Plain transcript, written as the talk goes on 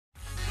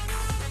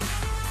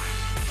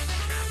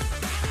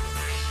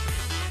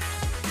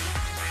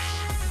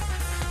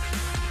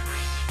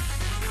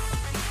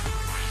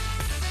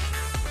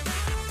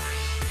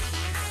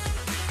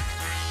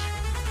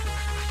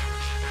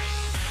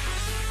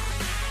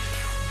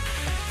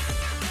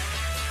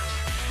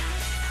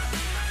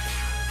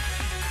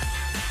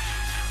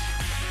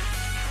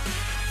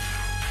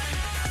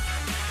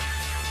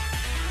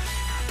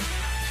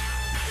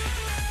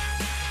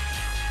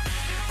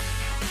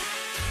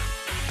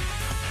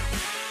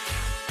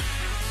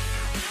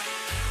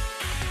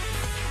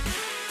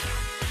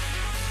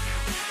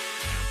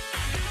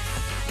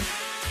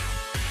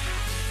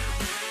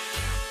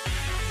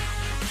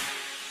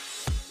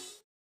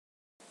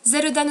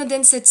ゼルダの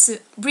伝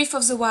説 Breath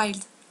of the Wild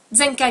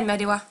前回ま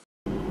では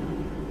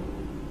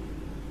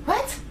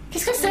What?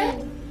 Qu'est-ce que c'est?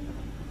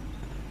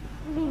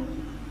 Link.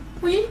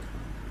 Oui?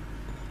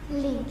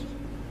 Link.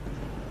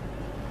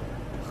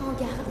 Prends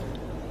garde.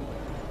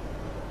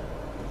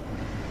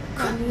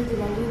 La nuit de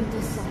la lune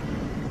de sang.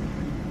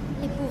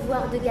 Les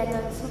pouvoirs de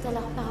Ganon sont à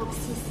leur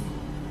paroxysme.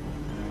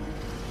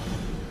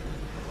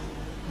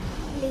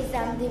 Les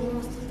âmes des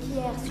monstres qui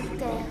errent sur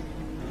Terre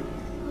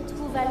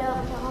retrouvent alors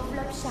leur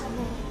enveloppe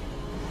charnelle.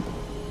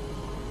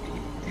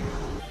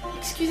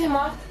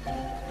 Excusez-moi,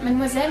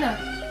 mademoiselle.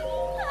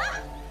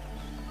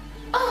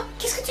 Oh,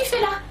 qu'est-ce que tu fais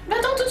là?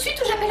 Va-t'en tout de suite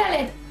ou j'appelle à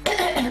l'aide.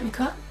 Mais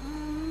quoi?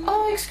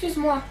 Oh,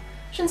 excuse-moi,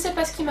 je ne sais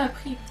pas ce qui m'a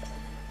pris.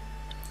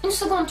 Une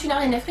seconde, tu n'as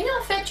rien effrayé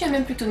en fait, tu es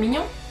même plutôt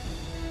mignon.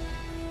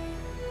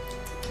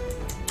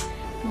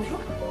 Bonjour.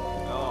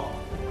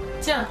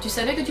 Tiens, tu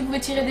savais que tu pouvais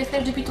tirer des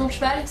flèches depuis ton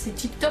cheval? C'est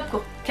tip top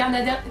pour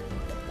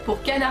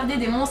canarder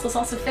des monstres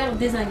sans se faire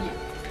désinguer.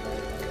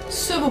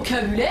 Ce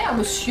vocabulaire,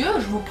 monsieur,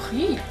 je vous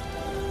prie.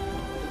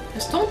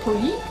 Restons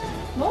polis.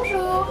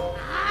 Bonjour.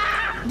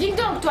 Dis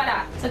donc, toi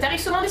là, ça t'arrive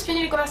souvent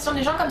d'espionner les conversations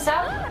des gens comme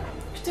ça?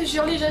 Je te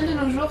jure, les jeunes de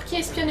nos jours, qui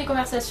espionne les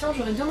conversations?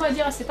 J'aurais 2 mots à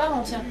dire à ses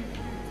parents, tiens.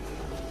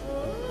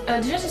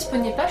 Déjà,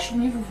 j'espionnais pas, je suis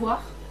venue vous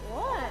voir.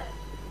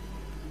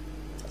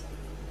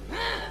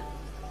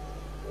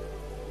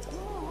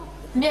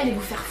 Mais allez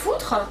vous faire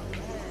foutre.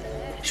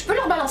 Je peux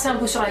leur balancer un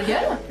pot sur la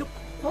gueule?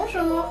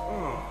 Bonjour.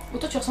 Oh,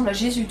 toi, tu ressembles à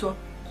Jésus, toi.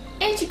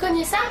 Et tu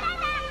connais ça?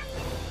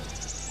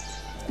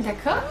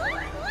 D'accord.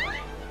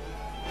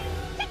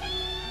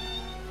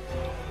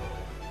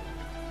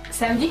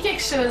 Ça me dit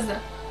quelque chose.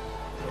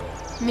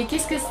 Mais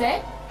qu'est-ce que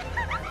c'est?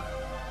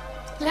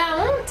 La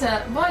honte?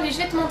 Bon, allez, je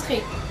vais te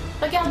montrer.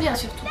 Regarde bien,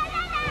 surtout.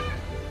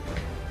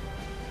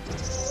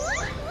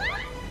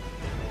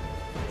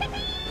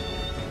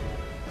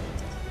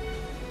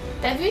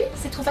 T'as vu?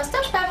 C'est trop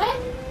fastoche, pas vrai?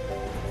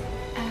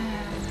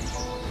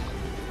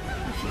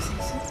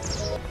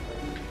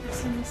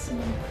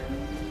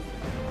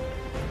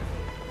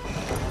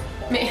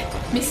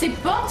 Mais ces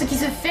portes qui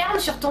se ferment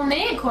sur ton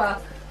nez, quoi!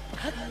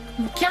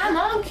 Aucun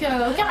manque,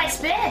 aucun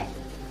respect!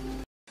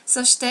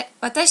 そして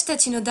私た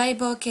ちの大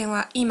冒険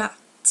は今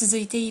続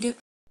いている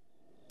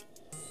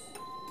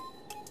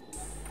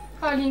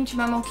Oh Lynn, tu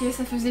m'as manqué,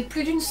 ça faisait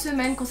plus d'une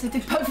semaine qu'on s'était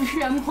pas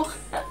vu, amour.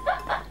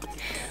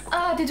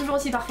 Ah, t'es toujours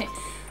aussi parfait.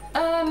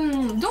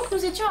 Donc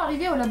nous étions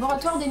arrivés au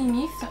laboratoire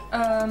d'Elimif.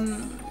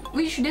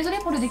 Oui, je suis désolée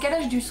pour le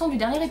décalage du son du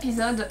dernier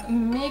épisode,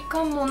 mais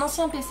comme mon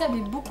ancien PC avait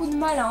beaucoup de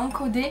mal à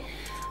encoder,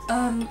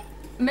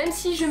 même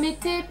si je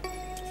mettais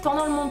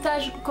pendant le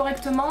montage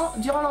correctement,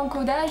 durant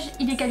l'encodage,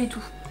 il décalait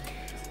tout.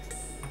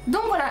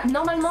 Donc voilà,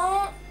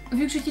 normalement,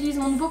 vu que j'utilise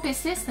mon nouveau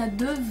PC, ça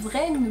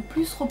devrait ne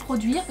plus se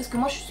reproduire, parce que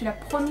moi je suis la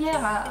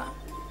première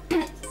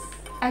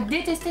à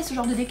détester ce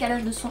genre de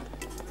décalage de son.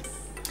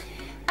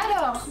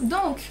 Alors,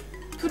 donc,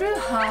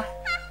 Pru'ha.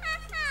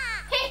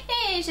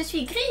 Hé hé, je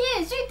suis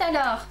grillée, zut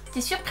alors.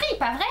 T'es surpris,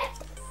 pas vrai?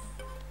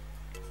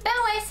 Ben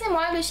ouais, c'est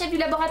moi, le chef du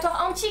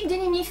laboratoire antique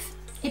d'Enimif.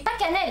 Et pas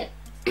Cannelle.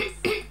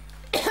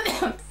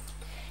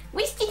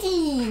 Oui,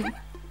 Stiti.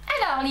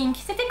 Alors, Link,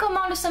 c'était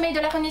comment le sommeil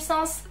de la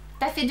Renaissance?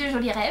 T'as fait de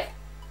jolis rêves?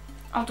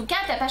 En tout cas,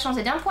 t'as pas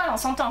changé d'un poil en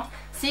 100 ans.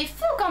 C'est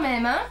fou quand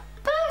même, hein?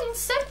 Pas une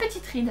seule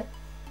petite ride.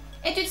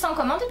 Et tu te sens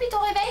comment depuis ton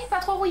réveil? Pas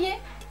trop rouillé?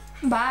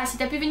 Bah, si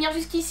t'as pu venir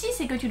jusqu'ici,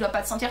 c'est que tu dois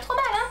pas te sentir trop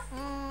mal, hein?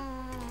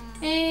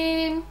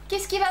 Et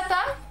qu'est-ce qui va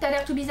pas? T'as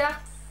l'air tout bizarre.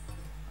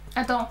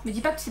 Attends, me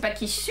dis pas que tu sais pas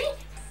qui je suis.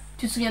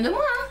 Tu te souviens de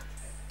moi, hein?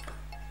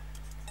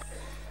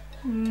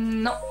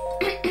 Non.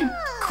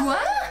 Quoi?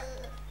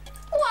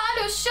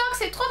 Ouah, le choc,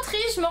 c'est trop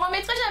triste, je me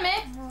remettrai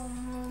jamais.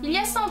 Il y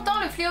a 100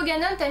 ans, le fléau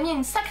Ganon t'a mis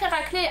une sacrée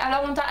raclée,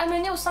 alors on t'a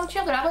amené au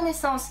sanctuaire de la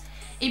Renaissance.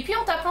 Et puis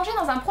on t'a plongé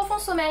dans un profond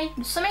sommeil,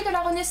 le sommeil de la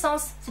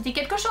Renaissance. C'était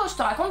quelque chose, je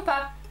te raconte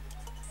pas.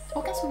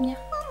 Aucun souvenir.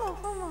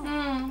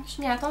 Je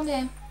m'y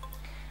attendais.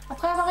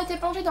 Après avoir été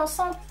plongé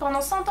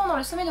pendant 100 ans dans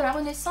le sommeil de la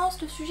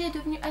Renaissance, le sujet est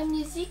devenu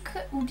amnésique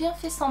ou bien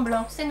fait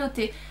semblant. C'est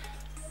noté.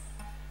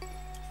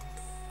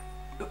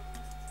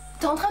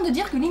 T'es en train de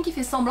dire que Link il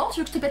fait semblant?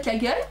 Tu veux que je te pète la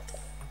gueule?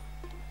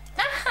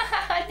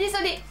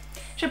 Désolée.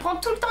 Je prends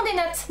tout le temps des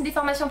notes, des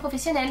formations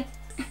professionnelles.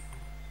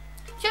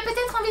 Tu as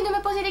peut-être envie de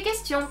me poser des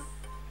questions?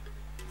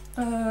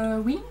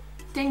 Oui.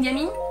 T'es une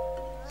gamine?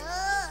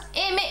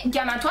 Eh mais,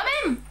 gamin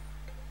toi-même!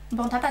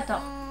 Bon, t'as pas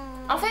tort.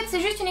 En fait, c'est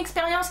juste une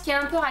expérience qui est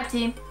un peu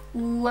ratée.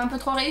 Ou un peu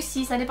trop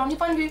réussie, ça dépend du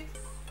point de vue.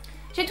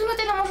 J'ai tout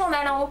noté dans mon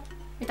journal en haut.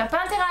 Mais t'as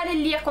pas intérêt à aller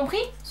le lire,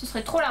 compris? Ce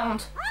serait trop la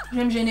honte. Je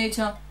vais me gêner,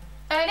 tiens.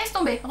 Laisse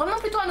tomber, revenons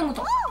plutôt à nos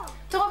moutons.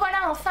 Te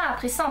revoilà enfin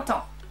après 100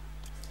 ans.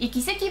 Et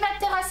qui c'est qui va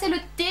terrasser le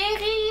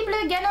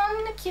terrible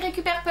Ganon qui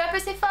récupère peu à peu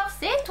ses forces?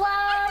 C'est toi!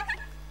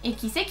 Et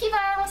qui c'est qui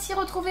va ainsi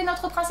retrouver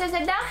notre princesse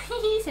Zelda?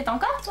 C'est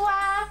encore toi!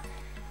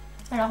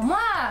 Alors moi,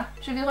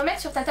 je vais remettre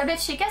sur ta tablette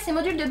Sheikah ces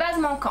modules de base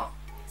manquants.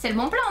 C'est le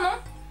bon plan, non?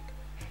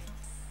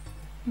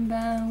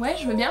 Ben ouais,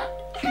 je veux bien.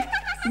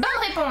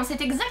 Bonne réponse,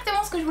 c'est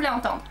exactement ce que je voulais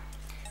entendre.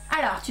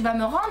 Alors, tu vas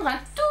me rendre un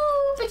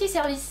tout petit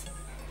service.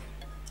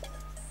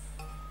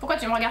 Pourquoi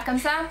tu me regardes comme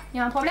ça?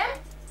 Y a un problème?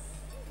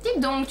 Dites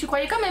donc, tu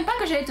croyais quand même pas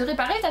que j'allais te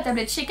réparer ta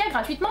tablette Sheikah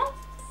gratuitement?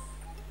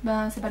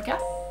 Ben, c'est pas le cas.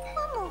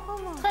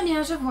 Très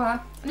bien, je vois.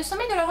 Le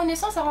sommet de la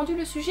Renaissance a rendu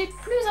le sujet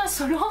plus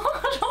insolent.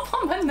 J'en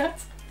prends bonne note.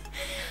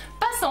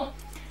 Passons.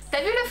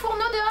 T'as vu le fourneau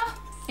dehors?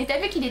 Et t'as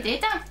vu qu'il était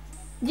éteint?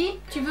 Dis,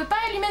 tu veux pas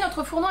allumer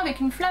notre fourneau avec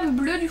une flamme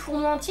bleue du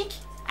fourneau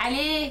antique?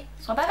 Allez,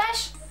 sois pas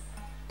vache.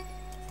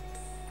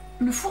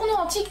 Le fourneau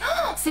antique,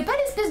 oh, c'est pas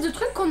l'espèce de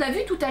truc qu'on a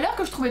vu tout à l'heure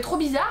que je trouvais trop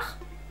bizarre?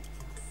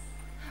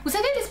 Vous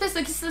savez, l'espèce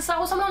de... ça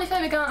ressemble en effet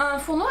avec un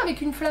fourneau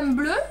avec une flamme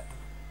bleue.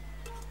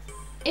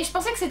 Et je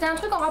pensais que c'était un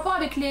truc en rapport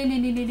avec les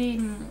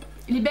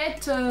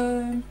bêtes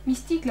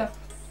mystiques là.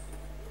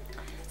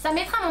 Ça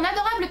mettra mon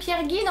adorable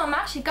pierre guide en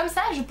marche et comme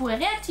ça je pourrai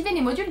réactiver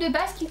les modules de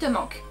base qui te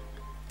manquent.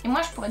 Et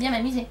moi je pourrais bien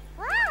m'amuser.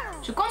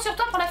 Je compte sur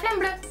toi pour la flamme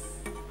bleue.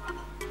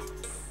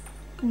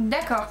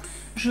 D'accord,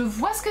 je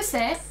vois ce que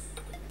c'est.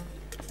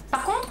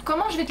 Par contre,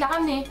 comment je vais te la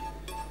ramener?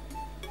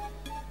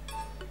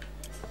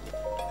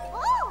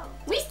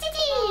 Oui,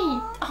 Stevie!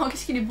 Oh,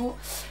 qu'est-ce qu'il est beau.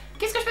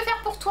 Qu'est-ce que je peux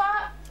faire pour toi?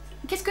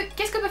 Qu'est-ce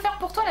que peut faire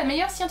pour toi la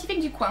meilleure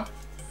scientifique du coin?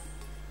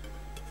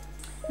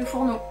 Le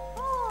fourneau.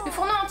 Le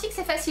fourneau antique,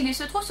 c'est facile. Il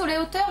se trouve sur les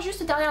hauteurs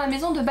juste derrière la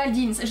maison de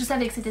Baldins. Je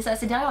savais que c'était ça,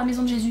 c'est derrière la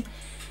maison de Jésus.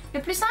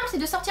 Le plus simple, c'est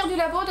de sortir du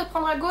labo, de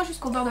prendre à gauche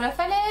jusqu'au bord de la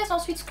falaise,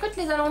 ensuite scrute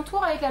les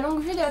alentours avec la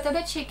longue vue de la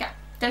tablette Sheikah.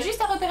 T'as juste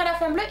à repérer la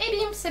flamme bleue et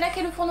bim, c'est là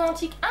qu'est le fourneau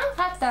antique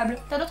inratable.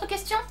 T'as d'autres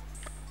questions?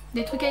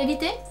 Des trucs à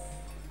éviter?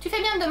 Tu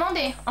fais bien de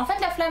demander. En fait,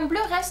 la flamme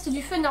bleue reste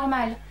du feu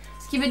normal.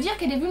 Ce qui veut dire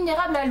qu'elle est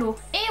vulnérable à l'eau.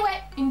 Et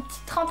ouais, une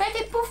petite trempette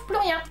et pouf, plus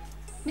rien.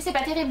 Mais c'est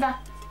pas terrible, hein.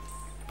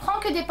 Prends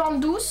que des pentes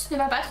douces, ne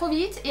va pas trop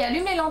vite et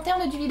allume les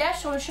lanternes du village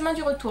sur le chemin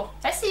du retour.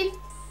 Facile.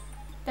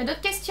 T'as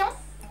d'autres questions?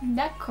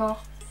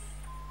 D'accord.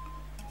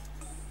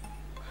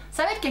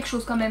 Ça va être quelque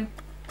chose quand même.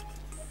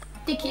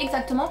 T'es qui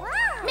exactement?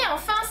 Mais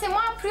enfin, c'est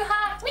moi,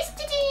 Pru'ha. Oui,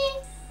 Titi.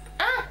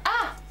 Hein?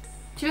 Ah!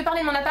 Tu veux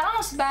parler de mon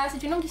apparence? Bah,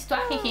 c'est une longue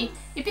histoire.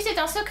 Et puis c'est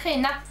un secret,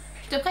 Na.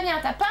 Je te préviens,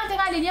 t'as pas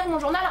intérêt à aller lire mon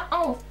journal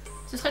en haut.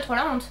 Ce serait trop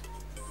la honte.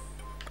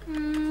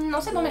 Non,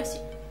 c'est bon, merci.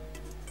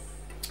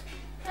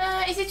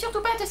 Hésite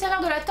surtout pas à te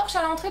servir de la torche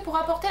à l'entrée pour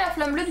apporter la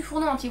flamme bleue du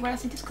fourneau antique. Voilà,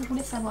 c'était ce que je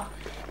voulais savoir.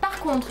 Par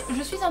contre,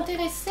 je suis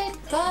intéressée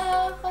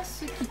par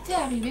ce qui t'est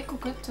arrivé,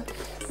 cocotte.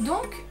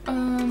 Donc,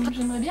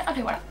 j'aimerais bien... Ah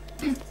ben voilà.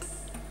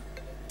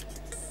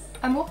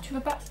 Amour, tu veux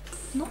pas...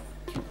 Non?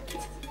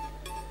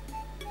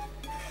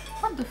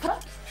 What the fuck?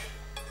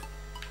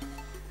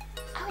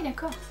 Ah oui,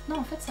 d'accord. Non,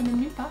 en fait, ça mène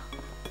nulle part.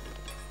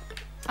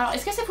 Alors,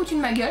 est-ce que c'est foutu de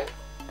ma gueule?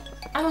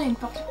 Ah non, il y a une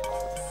porte.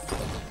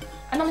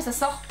 Ah non, mais ça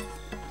sort.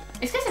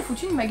 Est-ce que c'est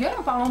foutu de ma gueule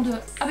en parlant de...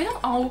 Ah mais non,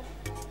 en haut.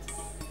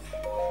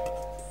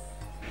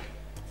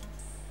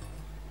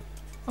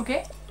 Ok.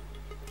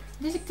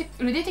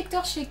 Le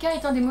détecteur Sheikah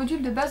est un des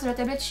modules de base de la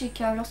tablette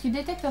Sheikah. Lorsqu'il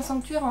détecte un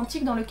sanctuaire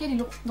antique dans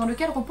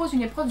lequel repose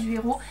une épreuve du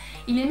héros,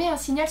 il émet un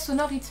signal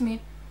sonore rythmé.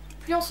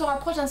 Plus on se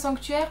rapproche d'un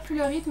sanctuaire, plus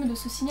le rythme de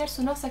ce signal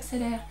sonore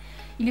s'accélère.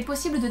 Il est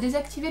possible de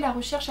désactiver la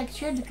recherche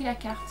actuelle depuis la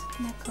carte.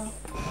 D'accord.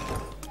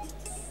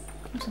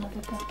 Ça m'a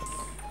fait peur.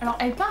 Alors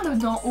elle parle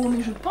d'en haut,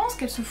 mais je pense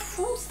qu'elle se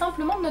fout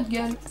simplement de notre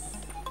gueule.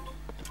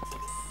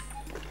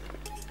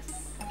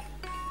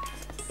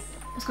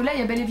 Parce que là, il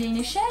y a bel et bien une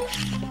échelle.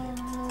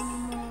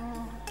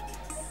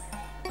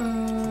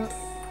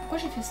 Pourquoi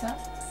j'ai fait ça?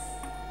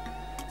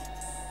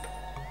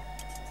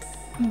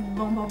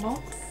 Bon.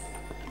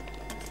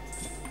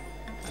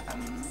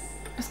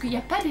 Parce qu'il n'y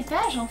a pas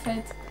d'étage en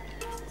fait.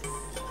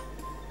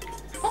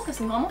 Je pense que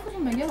c'est vraiment foutu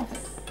de ma gueule en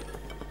fait.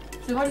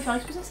 Je devrais lui faire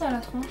exploser ça à la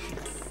tronche.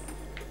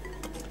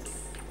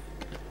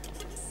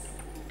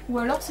 Ou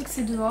alors c'est que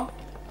c'est dehors.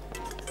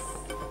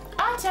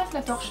 Ah tiens,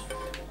 la torche.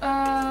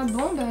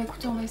 Bon bah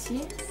écoutez, on va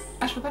essayer.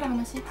 Ah, je peux pas la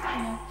ramasser.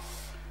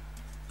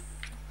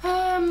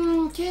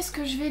 Qu'est-ce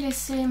que je vais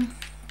laisser?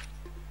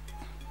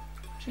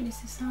 Je vais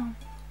laisser ça.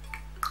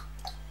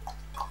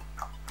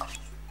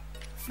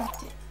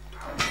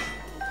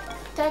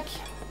 Tac.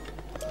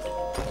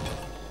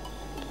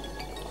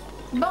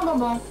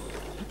 Bon.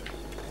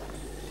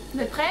 Vous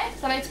êtes prêts?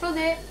 Ça va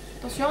exploser.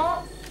 Attention.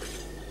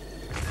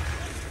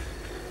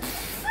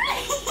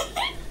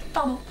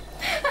 Pardon.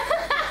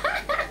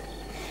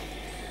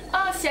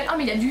 Ah, ciel. Ah,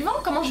 mais il y a du vent.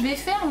 Comment je vais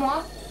faire,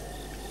 moi?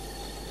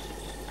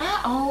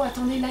 Ah, en haut,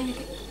 attendez, là, il y a...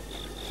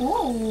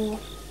 Oh!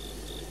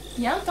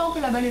 Il y a un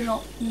temple là-bas, les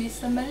gens. Mais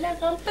ça m'a l'air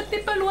un petit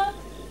peu loin.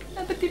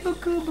 Un petit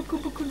beaucoup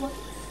loin.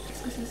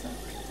 Qu'est-ce que c'est ça?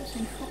 C'est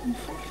une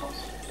fourche, je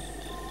pense.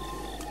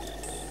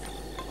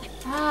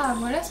 Ah,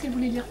 voilà ce qu'elle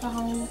voulait dire par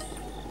en haut.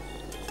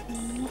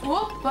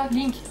 Oh, pas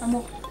Link,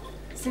 amour.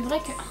 C'est vrai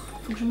que...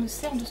 faut que je me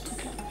serve de ce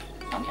truc-là.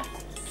 Ah, bien.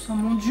 Ça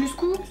monte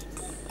jusqu'où?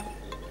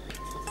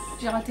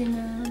 J'ai raté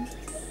une...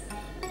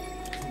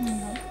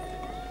 Non.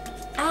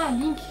 Ah,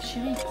 Link,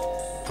 chérie.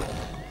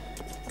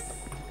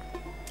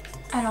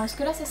 Alors, est-ce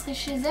que là, ça serait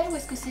chez elle ou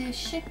est-ce que c'est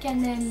chez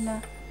Cannelle?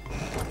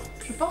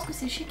 Je pense que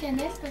c'est chez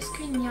Cannelle parce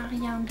qu'il n'y a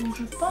rien. Donc,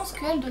 je pense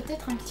qu'elle doit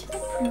être un petit peu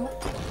plus haut.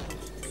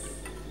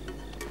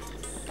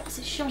 Oh,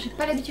 c'est chiant, j'ai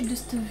pas l'habitude de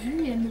cette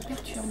vue et elle me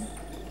perturbe.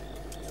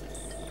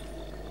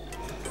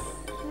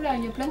 Oula,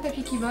 il y a plein de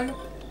papiers qui volent.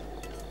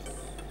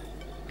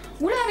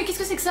 Oula, mais qu'est-ce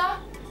que c'est que ça?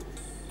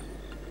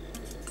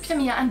 Putain,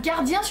 mais il y a un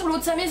gardien sur le haut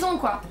de sa maison,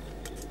 quoi.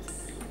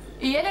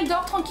 Et elle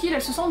dort tranquille,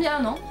 elle se sent bien,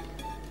 non?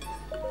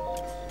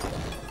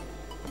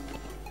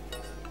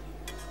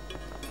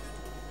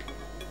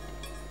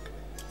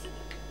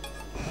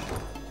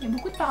 Il y a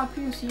beaucoup de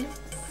parapluies aussi.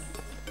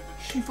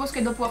 Je suppose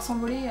qu'elle doit pouvoir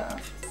s'envoler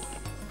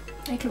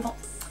avec le vent.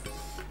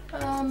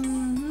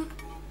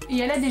 Et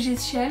elle a des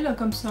échelles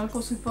comme ça, qu'on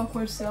ne sait pas à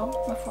quoi elles servent,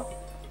 ma foi.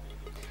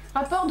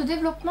 Rapport de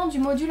développement du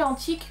module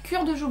antique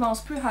cure de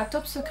jouvence, Pru'ha,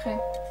 top secret.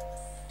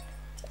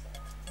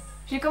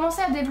 J'ai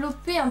commencé à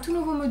développer un tout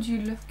nouveau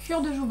module,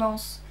 cure de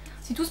jouvence.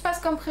 Si tout se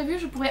passe comme prévu,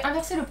 je pourrais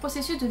inverser le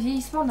processus de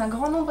vieillissement d'un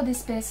grand nombre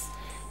d'espèces.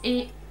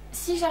 Et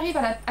si j'arrive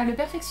à le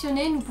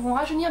perfectionner, nous pourrons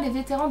rajeunir les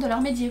vétérans de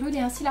l'armée d'Hyrule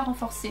et ainsi la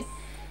renforcer.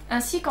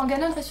 Ainsi, quand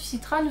Ganon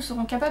ressuscitera, nous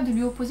serons capables de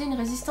lui opposer une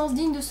résistance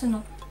digne de ce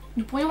nom.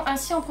 Nous pourrions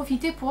ainsi en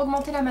profiter pour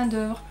augmenter la main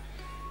d'œuvre.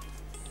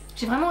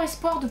 J'ai vraiment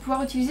espoir de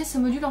pouvoir utiliser ce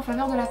module en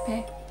faveur de la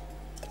paix.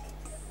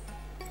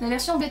 La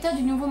version bêta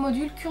du nouveau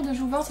module cure de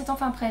jouvence est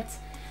enfin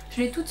prête. Je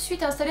l'ai tout de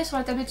suite installé sur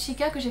la tablette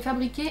Sheikah que j'ai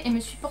fabriquée et me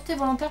suis portée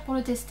volontaire pour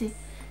le tester.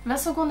 20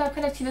 secondes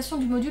après l'activation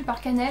du module par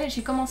cannelle,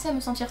 j'ai commencé à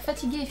me sentir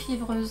fatiguée et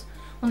fiévreuse.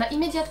 On a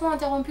immédiatement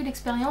interrompu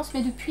l'expérience,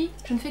 mais depuis,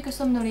 je ne fais que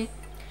somnoler.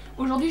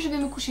 Aujourd'hui, je vais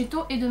me coucher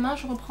tôt et demain,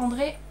 je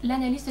reprendrai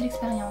l'analyse de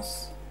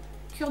l'expérience.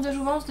 Cure de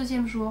jouvence,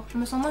 deuxième jour. Je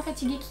me sens moins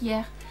fatiguée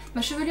qu'hier.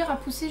 Ma chevelure a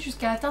poussé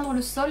jusqu'à atteindre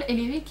le sol et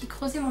les rides qui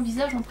creusaient mon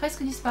visage ont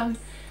presque disparu.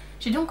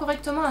 J'ai donc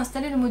correctement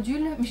installé le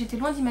module, mais j'étais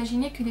loin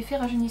d'imaginer que l'effet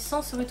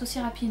rajeunissant serait aussi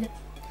rapide.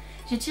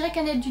 J'ai tiré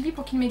Cannelle du lit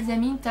pour qu'il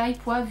m'examine, taille,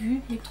 poids,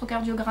 vue,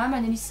 électrocardiogramme,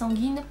 analyse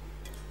sanguine,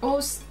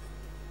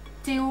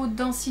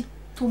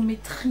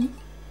 ostéodensitométrie.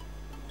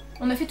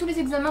 On a fait tous les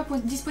examens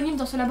disponibles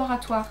dans ce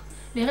laboratoire.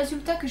 Les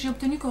résultats que j'ai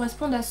obtenus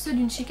correspondent à ceux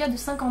d'une Sheikah de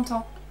 50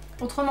 ans.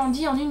 Autrement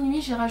dit, en une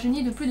nuit, j'ai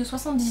rajeuni de plus de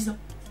 70 ans.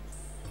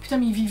 Putain,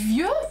 mais il vit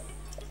vieux!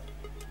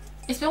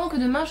 Espérons que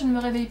demain, je ne me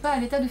réveille pas à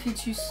l'état de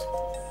fœtus.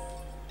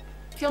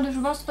 Cure de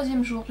jouvence,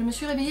 troisième jour. Je me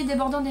suis réveillée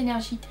débordant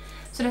d'énergie.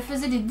 Cela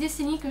faisait des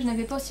décennies que je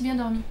n'avais pas aussi bien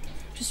dormi.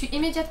 Je suis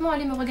immédiatement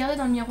allée me regarder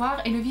dans le miroir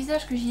et le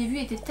visage que j'y ai vu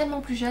était tellement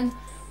plus jeune.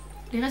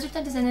 Les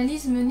résultats des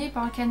analyses menées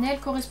par Cannelle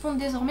correspondent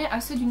désormais à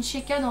ceux d'une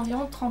Sheikah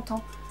d'environ 30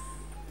 ans.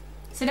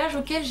 C'est l'âge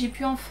auquel j'ai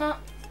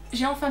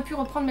enfin pu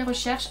reprendre mes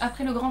recherches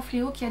après le grand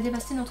fléau qui a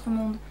dévasté notre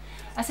monde.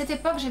 À cette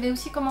époque, j'avais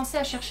aussi commencé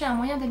à chercher un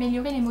moyen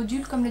d'améliorer les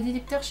modules comme le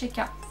détecteur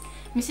Sheikah.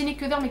 Mais ce n'est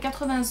que vers mes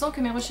 80 ans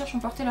que mes recherches ont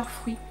porté leurs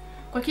fruits.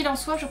 Quoi qu'il en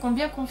soit, je compte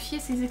bien confier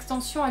ces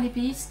extensions à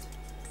l'épéiste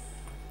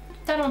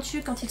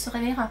talentueux quand il se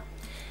réveillera.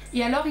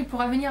 Et alors, il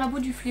pourra venir à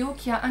bout du fléau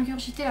qui a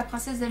ingurgité la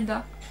princesse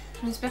Zelda.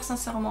 Je l'espère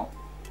sincèrement.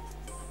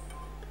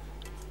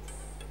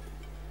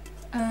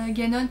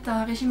 Ganon, t'as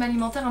un régime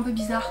alimentaire un peu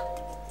bizarre.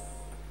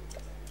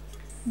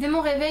 Dès mon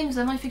réveil, nous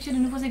avons effectué de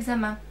nouveaux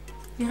examens.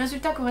 Les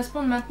résultats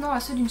correspondent maintenant à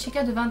ceux d'une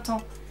Sheikah de 20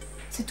 ans.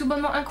 C'est tout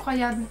bonnement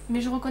incroyable,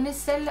 mais je reconnais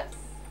celle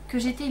que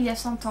j'étais il y a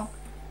 100 ans.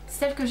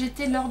 Celle que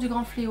j'étais lors du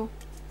grand fléau.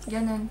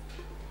 Ganon.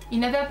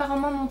 Il n'avait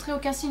apparemment montré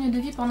aucun signe de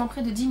vie pendant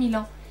près de 10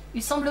 000 ans.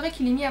 Il semblerait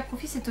qu'il ait mis à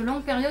profit cette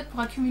longue période pour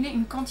accumuler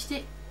une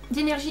quantité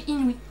d'énergie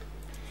inouïe.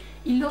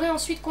 Il l'aurait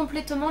ensuite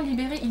complètement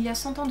libéré il y a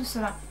 100 ans de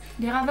cela.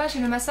 Les ravages et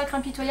le massacre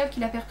impitoyable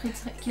qu'il a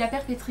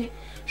perpétré,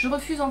 je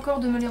refuse encore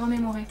de me les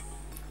remémorer.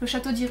 Le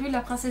château d'Hyrule, la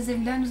princesse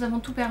Zelda, nous avons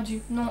tout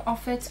perdu. Non, en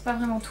fait, pas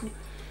vraiment tout.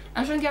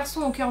 Un jeune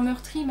garçon au cœur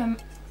meurtri m'a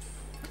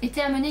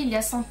été amené il y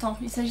a 100 ans.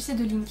 Il s'agissait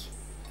de Link.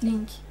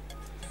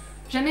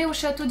 Jamais au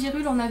château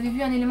d'Hyrule on avait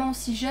vu un élément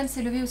aussi jeune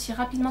s'élever aussi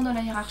rapidement dans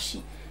la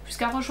hiérarchie,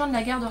 jusqu'à rejoindre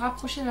la garde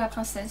rapprochée de la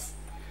princesse.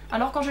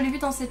 Alors quand je l'ai vu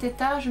dans cet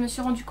état, je me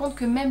suis rendu compte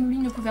que même lui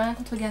ne pouvait rien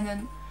contre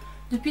Ganon.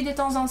 Depuis des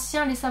temps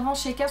anciens, les savants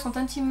Sheikah sont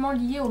intimement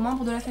liés aux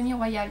membres de la famille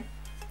royale.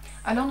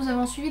 Alors nous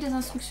avons suivi les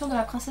instructions de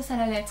la princesse à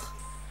la lettre.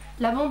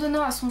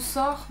 L'abandonnant à son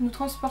sort, nous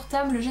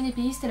transportâmes le jeune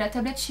épéiste et la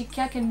tablette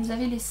Sheikah qu'elle nous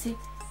avait laissée,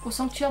 au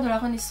sanctuaire de la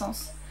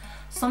Renaissance.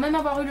 Sans même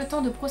avoir eu le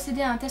temps de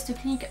procéder à un test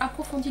clinique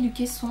approfondi du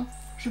caisson,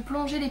 je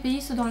plongeais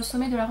l'épéiste dans le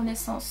sommet de la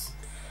Renaissance.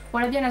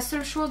 Voilà bien la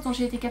seule chose dont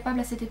j'ai été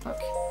capable à cette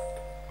époque.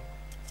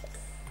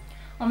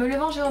 En me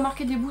levant, j'ai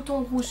remarqué des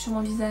boutons rouges sur mon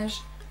visage.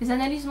 Les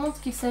analyses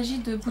montrent qu'il s'agit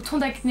de boutons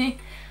d'acné.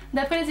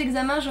 D'après les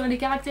examens, j'aurais les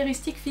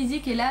caractéristiques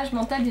physiques et l'âge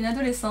mental d'une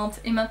adolescente.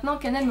 Et maintenant,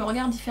 Cannelle me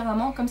regarde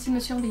différemment, comme s'il me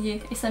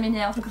surveillait. Et ça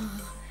m'énerve.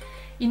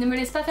 Il ne me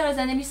laisse pas faire les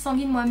analyses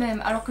sanguines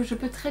moi-même, alors que je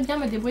peux très bien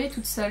me débrouiller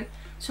toute seule.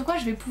 Sur quoi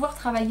je vais pouvoir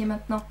travailler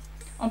maintenant?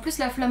 En plus,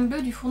 la flamme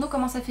bleue du fourneau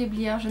commence à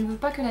faiblir. Je ne veux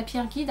pas que la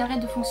pierre guide arrête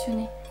de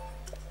fonctionner.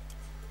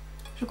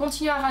 Je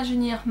continue à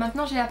rajeunir.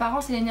 Maintenant, j'ai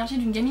l'apparence et l'énergie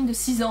d'une gamine de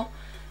 6 ans.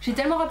 J'ai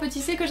tellement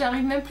rapetissé que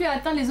j'arrive même plus à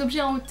atteindre les objets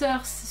en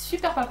hauteur. C'est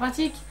super pas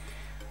pratique.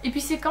 Et puis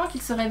c'est quand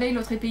qu'il se réveille,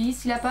 l'autre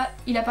épéiste? Il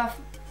a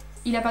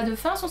pas de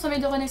fin, son sommeil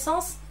de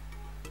renaissance?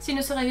 S'il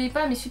ne se réveille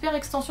pas, mes super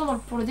extensions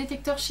pour le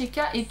détecteur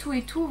Sheikah et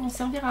tout vont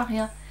servir à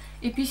rien.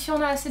 Et puis si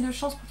on a assez de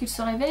chance pour qu'il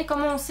se réveille,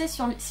 comment on sait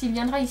s'il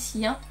viendra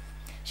ici, hein?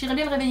 J'irais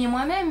bien le réveiller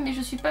moi-même, mais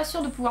je suis pas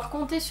sûre de pouvoir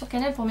compter sur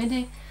Cannelle pour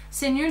m'aider.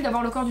 C'est nul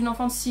d'avoir le corps d'une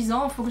enfant de 6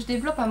 ans, faut que je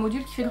développe un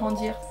module qui fait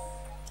grandir.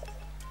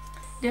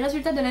 Les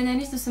résultats de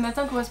l'analyse de ce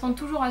matin correspondent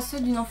toujours à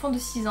ceux d'une enfant de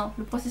 6 ans.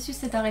 Le processus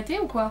s'est arrêté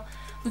ou quoi?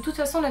 De toute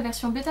façon, la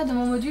version bêta de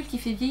mon module qui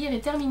fait vieillir est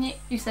terminée.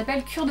 Il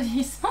s'appelle cure de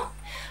vieillissement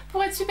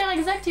Pour être super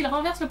exact, il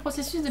renverse le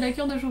processus de la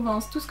cure de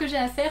jouvence. Tout ce que j'ai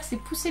à faire, c'est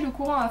pousser le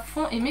courant à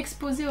fond et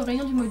m'exposer aux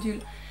rayons du module.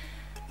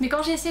 Mais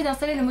quand j'ai essayé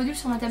d'installer le module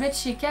sur ma tablette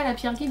Sheikah, la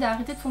pierre guide a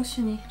arrêté de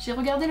fonctionner. J'ai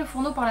regardé le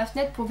fourneau par la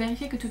fenêtre pour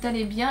vérifier que tout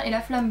allait bien et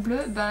la flamme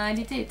bleue, ben elle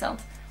était éteinte.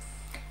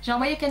 J'ai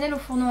envoyé Cannelle au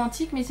fourneau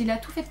antique mais il a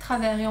tout fait de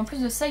travers et en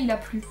plus de ça il a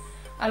plu.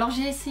 Alors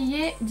j'ai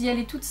essayé d'y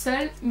aller toute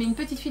seule mais une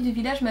petite fille du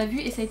village m'a vue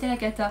et ça a été la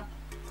cata.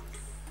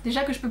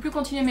 Déjà que je peux plus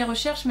continuer mes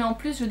recherches mais en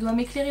plus je dois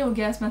m'éclairer au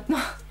gaz maintenant.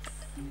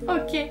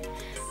 Ok, eh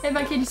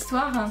ben quelle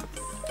histoire.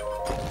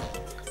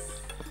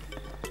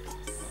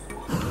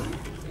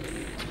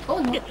 Oh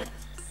non.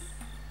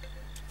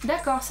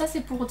 D'accord, ça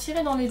c'est pour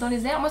tirer dans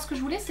les airs. Moi ce que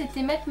je voulais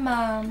c'était mettre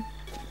ma...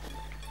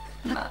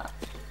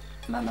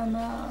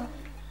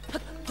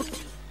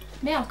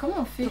 Merde, comment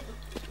on fait?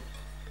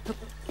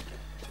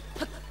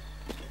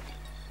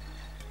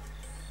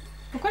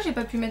 Pourquoi j'ai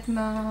pas pu mettre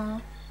ma...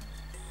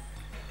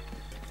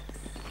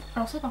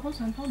 Alors ça par contre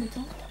c'est un peu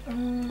embêtant.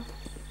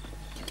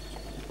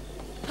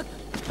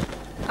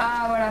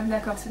 Ah voilà,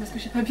 d'accord, c'est parce que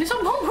j'ai pas appuyé sur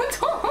le bon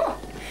bouton.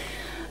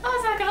 Oh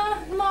ça craint,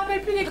 je me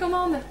rappelle plus des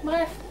commandes.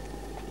 Bref.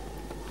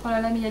 Oh là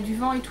là, mais il y a du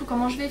vent et tout,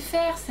 comment je vais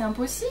faire? C'est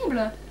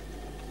impossible.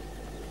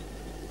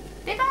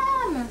 Des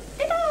pommes!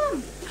 Des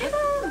pommes! Des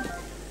pommes!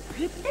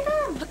 Des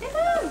pommes! Des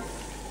pommes!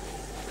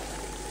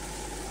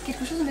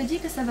 Quelque chose me dit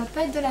que ça va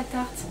pas être de la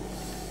tarte.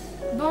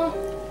 Bon,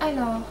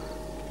 alors...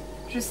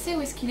 Je sais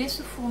où est-ce qu'il est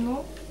ce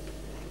fourneau.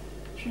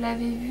 Je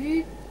l'avais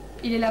vu.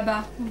 Il est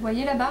là-bas. Vous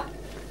voyez là-bas?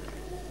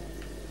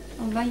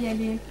 On va y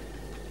aller.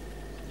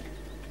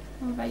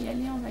 On va y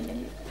aller, on va y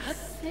aller.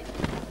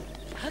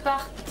 C'est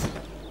parti.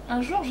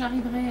 Un jour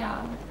j'arriverai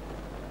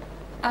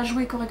à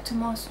jouer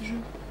correctement à ce jeu.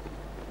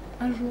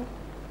 Un jour.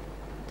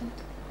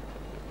 Peut-être.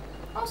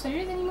 Oh salut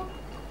les animaux.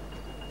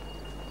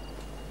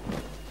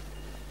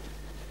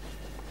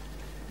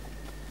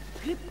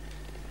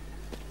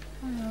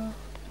 Alors.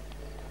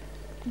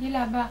 Il est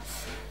là-bas.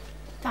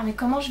 Putain mais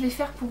comment je vais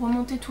faire pour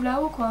remonter tout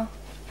là-haut quoi?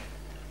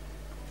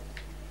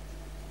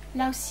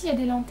 Là aussi il y a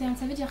des lanternes.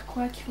 Ça veut dire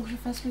quoi? Qu'il faut que je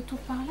fasse le tour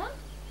par là?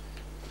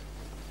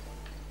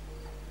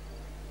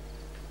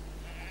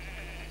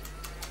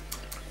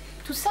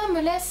 Tout ça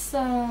me laisse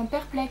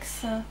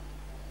perplexe.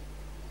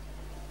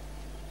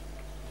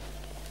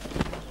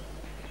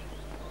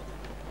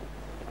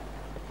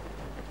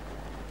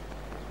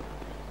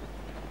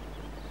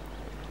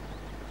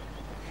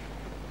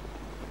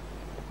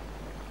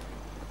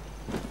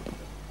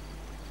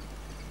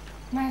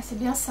 Ouais, c'est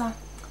bien ça.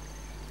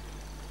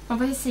 On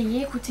va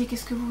essayer. Écoutez,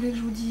 qu'est-ce que vous voulez que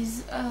je vous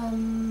dise?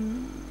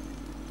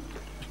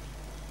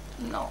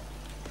 Non.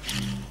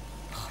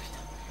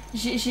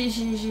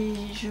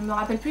 Je me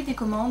rappelle plus des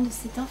commandes,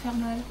 c'est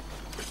infernal.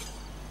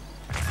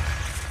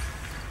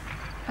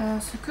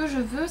 Ce que je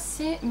veux,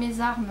 c'est mes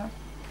armes.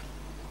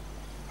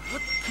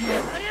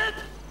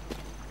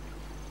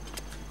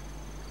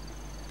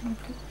 Non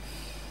plus.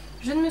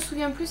 Je ne me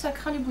souviens plus, ça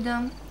craint du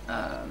boudin.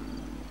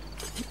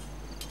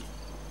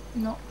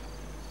 Non.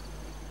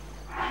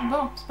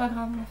 Bon, c'est pas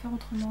grave, on va faire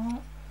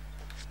autrement.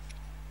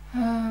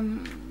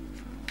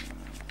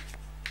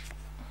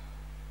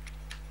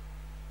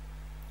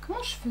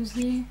 Comment je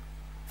faisais?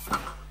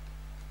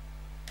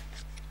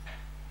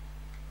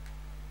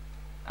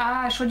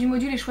 Ah, choix du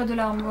module et choix de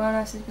l'arme.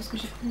 Voilà, c'est parce que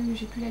j'ai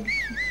plus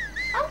l'habitude.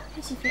 Ah,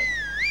 j'ai sifflé.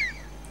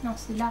 Non,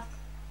 c'est là.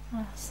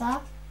 Voilà,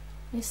 ça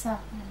et ça.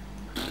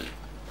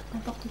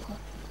 N'importe quoi.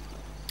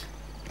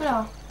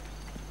 Voilà.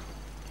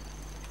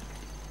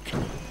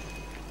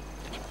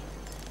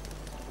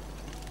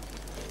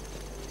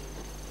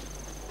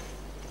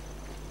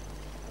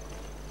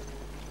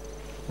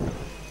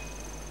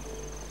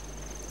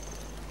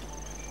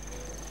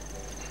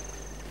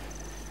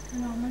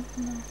 Alors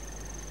maintenant...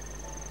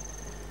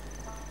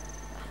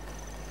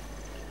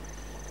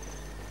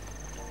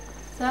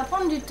 Ça va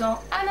prendre du temps.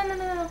 Ah non,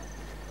 non, non, non.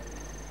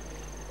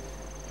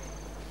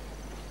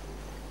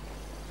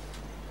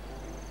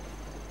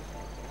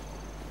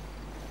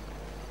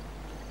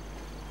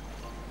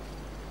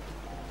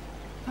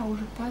 Par où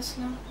je passe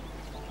là?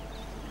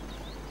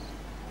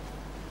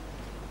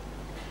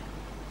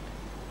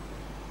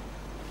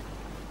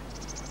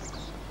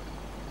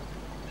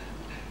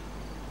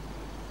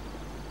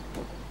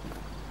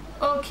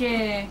 Ok.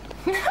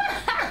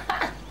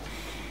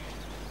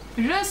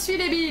 Je suis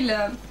débile.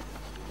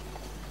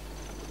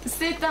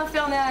 C'est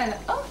infernal.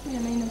 Oh, il y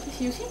en a une autre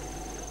ici aussi.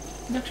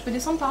 C'est-à-dire que je peux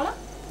descendre par là?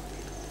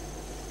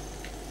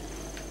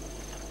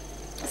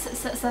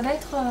 Ça va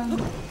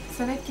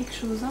être quelque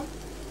chose. Hein.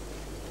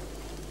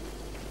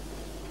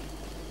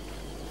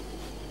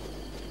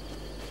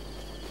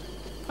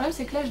 Le problème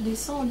c'est que là je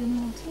descends au lieu de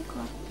monter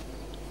quoi.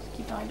 Ce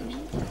qui paraît logique.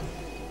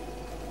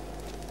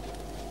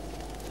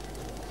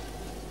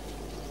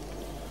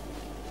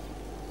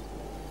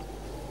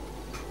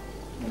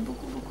 Il y a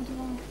beaucoup de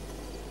vent.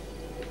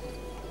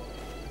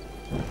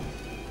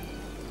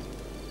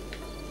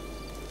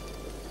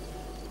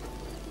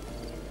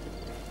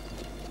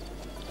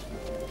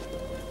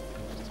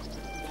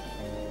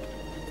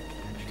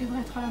 Je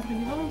devrais être à l'abri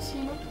du vent ici,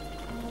 non?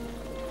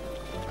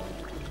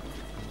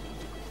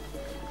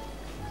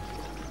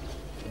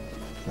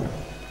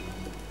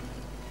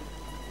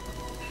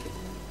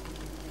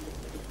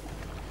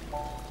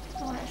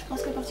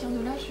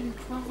 là, je vais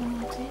pouvoir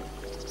remonter.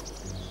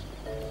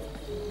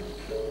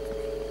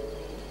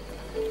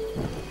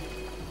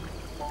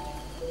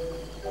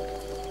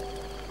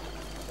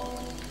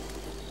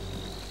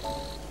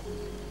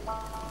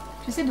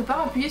 J'essaie de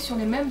pas appuyer sur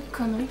les mêmes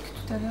conneries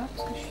que tout à l'heure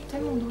parce que je suis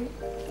tellement douée.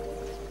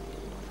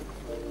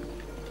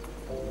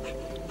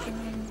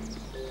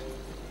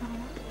 Par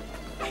là.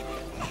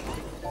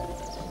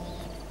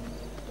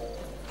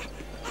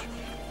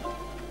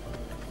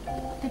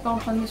 T'es pas en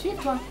train de me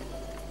suivre toi?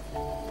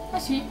 Ah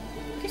si,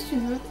 qu'est-ce que tu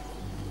veux?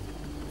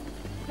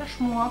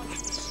 Lâche-moi.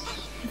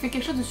 Je fais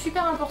quelque chose de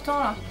super important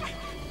là.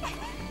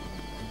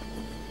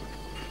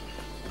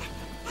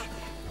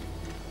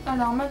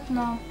 Alors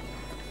maintenant...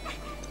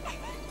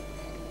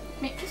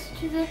 Mais qu'est-ce que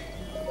tu veux?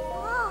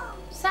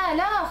 Ça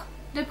alors?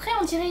 De près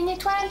on dirait une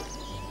étoile.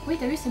 Oui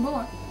t'as vu c'est beau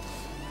hein.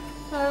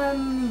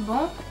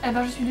 Bon, eh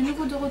ben je suis de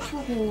nouveau de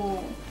retour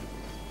au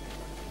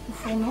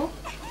fourneau.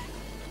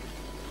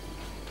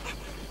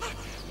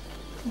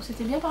 Donc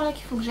c'était bien par là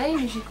qu'il faut que j'aille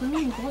mais j'ai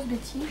commis une grosse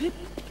bêtise.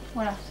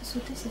 Voilà, c'est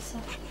sauter c'est ça.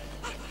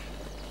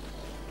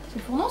 C'est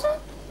le fourneau ça?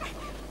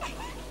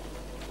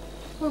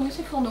 Oh oui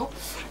c'est le fourneau.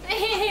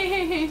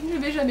 Je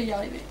vais jamais y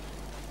arriver.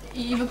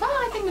 Il veut pas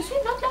arrêter de me suivre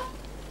l'autre là?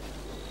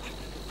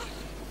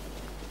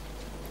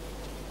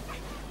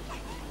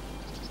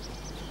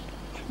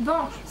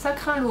 Bon, ça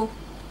craint l'eau.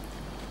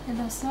 Et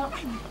ben ça, on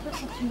peut pas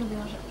sortir de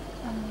l'auberge.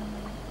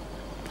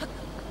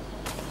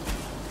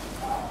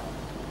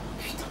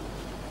 Putain.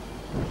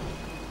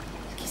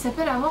 Ce qui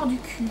s'appelle avoir du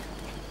cul.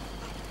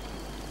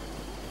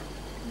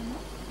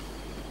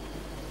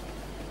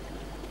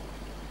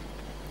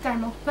 Putain, elle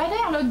manque pas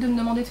l'air l'autre de me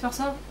demander de faire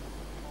ça.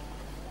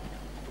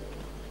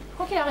 Je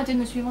crois qu'il a arrêté de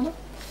me suivre, non?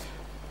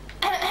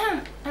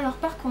 Alors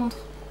par contre,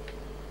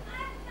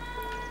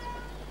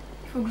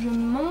 il faut que je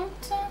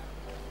monte.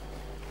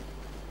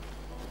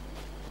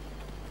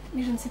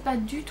 Mais je ne sais pas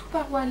du tout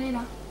par où aller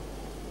là.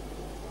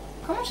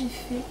 Comment j'ai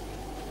fait?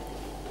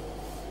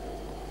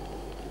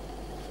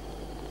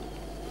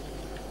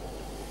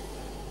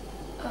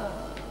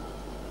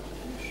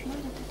 Le chemin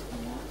doit être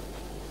là.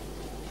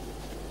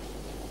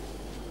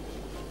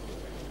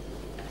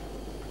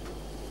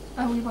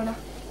 Ah oui, voilà.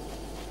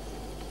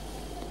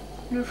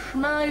 Le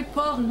chemin est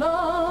par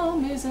là,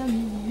 mes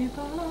amis, il est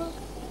par là.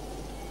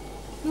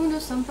 Nous ne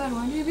sommes pas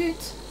loin du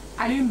but.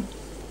 Allume!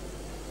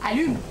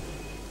 Allume!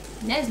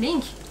 Yes,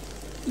 Link!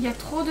 Il y a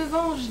trop de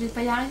vent, je vais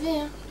pas y arriver.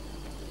 Hein.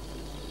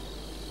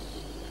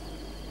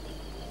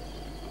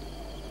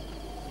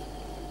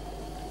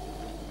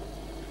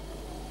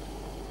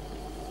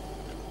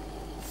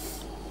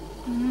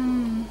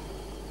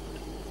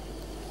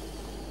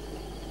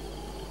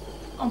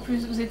 En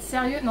plus, vous êtes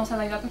sérieux? Non, ça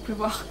va, il va pas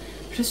pleuvoir.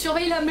 Je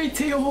surveille la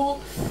météo.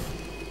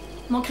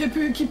 Manquerait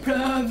plus qu'il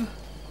pleuve.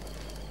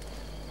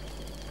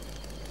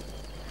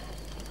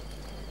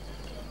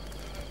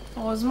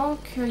 Heureusement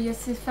qu'il y a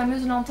ces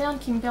fameuses lanternes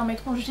qui me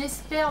permettront,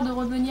 j'espère, de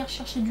revenir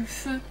chercher du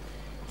feu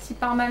si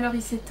par malheur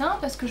il s'éteint,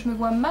 parce que je me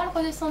vois mal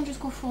redescendre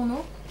jusqu'au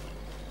fourneau.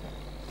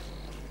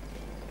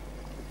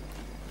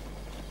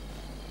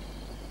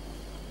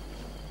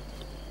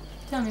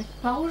 Putain, mais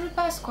par où je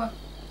passe, quoi?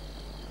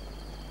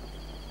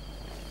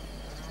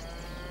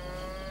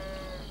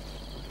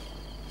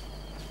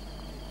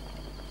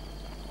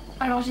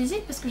 Alors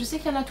j'hésite parce que je sais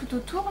qu'il y en a tout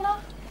autour, là.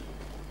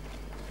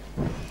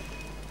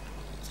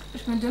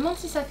 Je me demande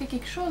si ça fait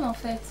quelque chose en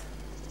fait.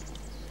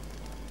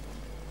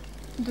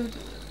 Il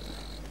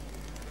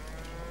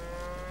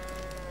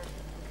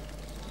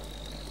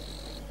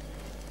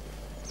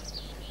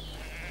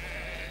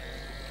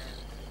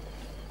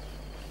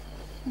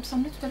me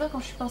semblait tout à l'heure quand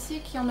je suis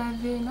passée qu'il y en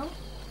avait, non?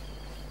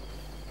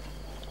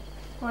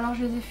 Ou alors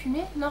je les ai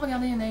fumés? Non,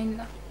 regardez, il y en a une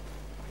là.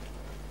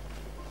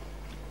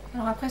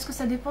 Alors après, est-ce que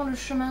ça dépend du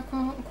chemin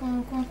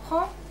qu'on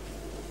prend?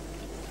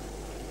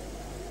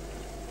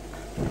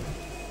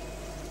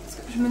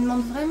 Je me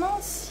demande vraiment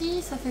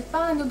si ça fait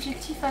pas un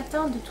objectif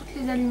atteint de toutes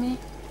les allumer.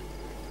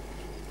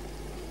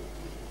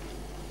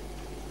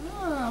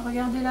 Ah,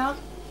 regardez là.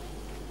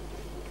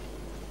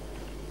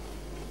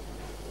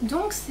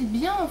 Donc c'est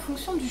bien en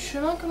fonction du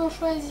chemin que l'on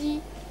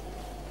choisit.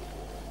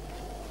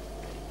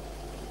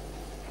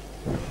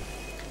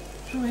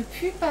 J'aurais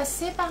pu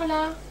passer par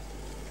là.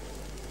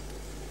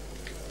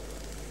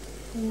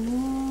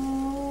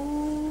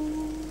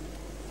 Ouh.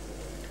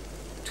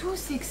 Tout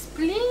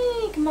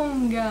s'explique,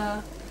 mon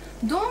gars.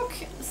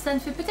 Donc, ça ne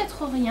fait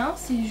peut-être rien,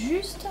 c'est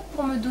juste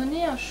pour me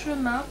donner un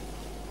chemin.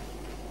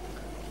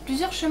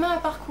 Plusieurs chemins à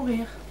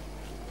parcourir.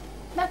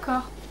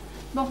 D'accord.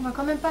 Bon, on va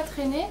quand même pas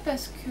traîner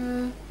parce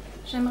que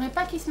j'aimerais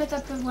pas qu'il se mette à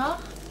pleuvoir.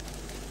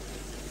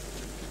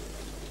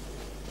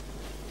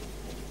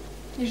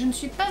 Et je ne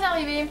suis pas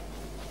arrivée.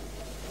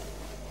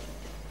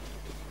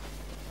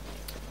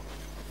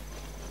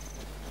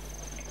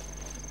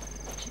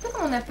 Je sais pas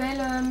comment on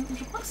appelle,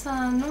 je crois que ça a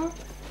un nom.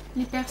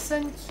 Les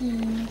personnes qui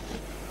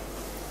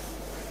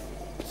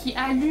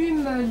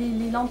allument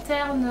les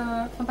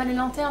lanternes, enfin pas les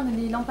lanternes,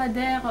 les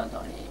lampadaires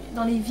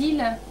dans les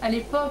villes à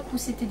l'époque où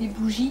c'était des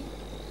bougies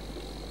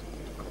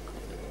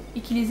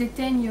et qui les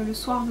éteignent le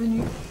soir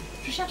venu.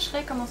 Je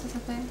chercherai comment ça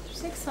s'appelle. Je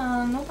sais que c'est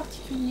un nom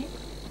particulier.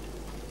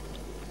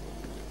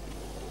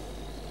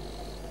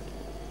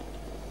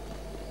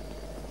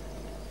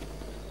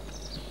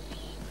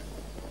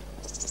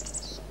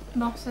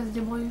 Bon, ça se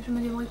débrouille, je me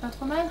débrouille pas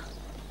trop mal.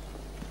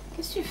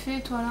 Qu'est-ce que tu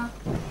fais, toi, là?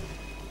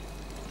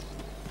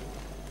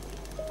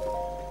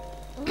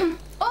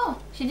 Oh,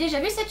 j'ai déjà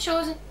vu cette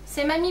chose.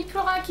 C'est mamie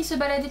Pru'ha qui se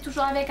baladait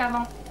toujours avec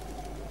avant.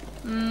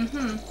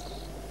 Mhm.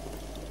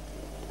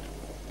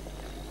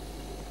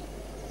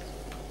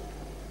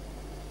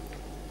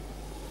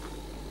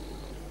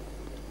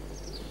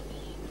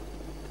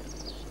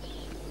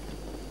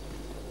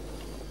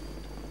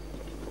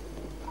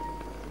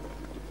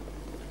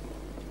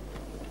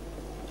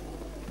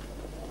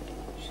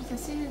 Je suis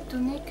assez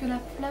étonnée que la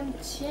flamme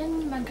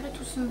tienne malgré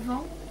tout ce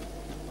vent.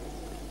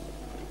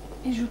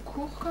 Et je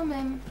cours quand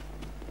même.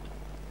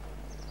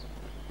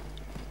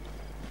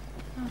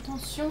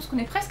 Attention, parce qu'on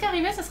est presque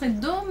arrivé, ça serait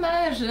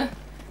dommage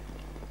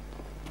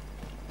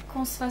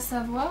qu'on se fasse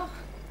avoir.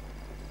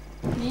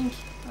 Link,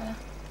 voilà. De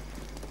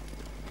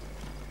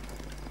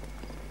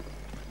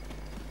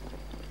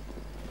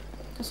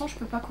toute façon, je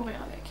peux pas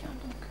courir avec. Hein,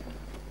 donc...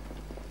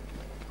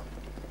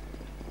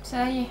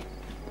 Ça y est,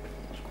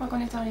 je crois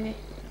qu'on est arrivé.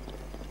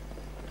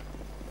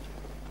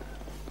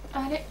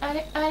 Allez,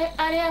 allez, allez,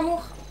 allez,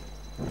 amour.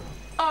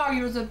 Oh,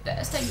 you're the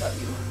best, I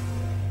love you.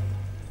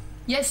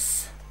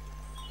 Yes.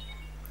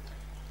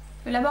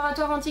 Le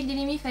laboratoire antique des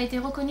Limif a été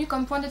reconnu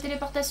comme point de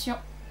téléportation.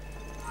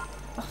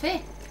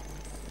 Parfait.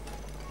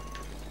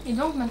 Et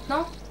donc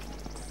maintenant...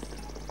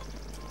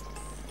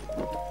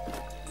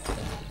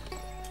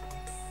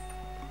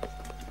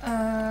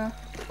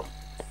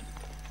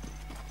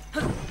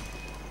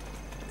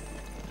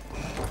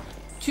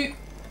 Tu...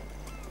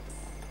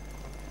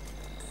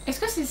 Est-ce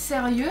que c'est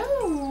sérieux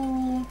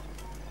ou...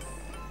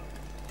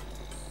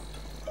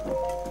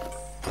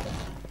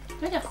 Ça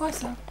veut dire quoi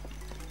ça?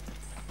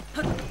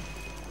 Ah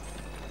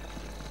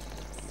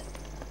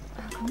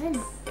quand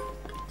même.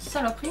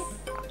 Saloperie.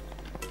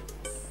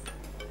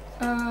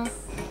 Ah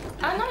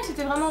non mais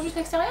c'était vraiment juste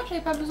l'extérieur,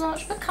 j'avais pas besoin...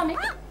 Je peux te cramer.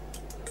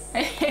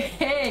 Hé hé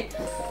hé.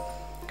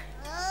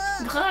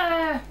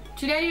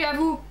 Tu l'as eu à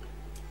vous?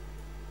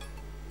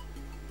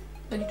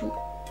 Pas du tout.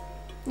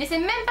 N'essaie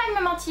même pas de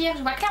me mentir,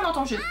 je vois clair dans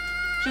ton jeu.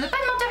 Je veux pas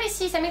de menteur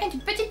ici, ça mérite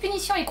une petite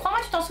punition et crois-moi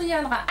tu t'en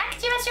souviendras.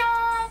 Activation!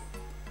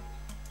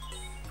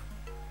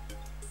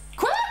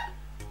 Quoi?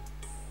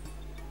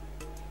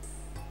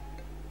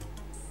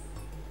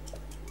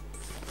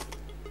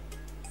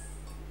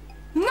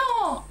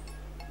 Non!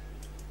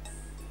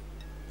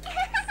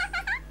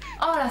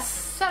 Oh la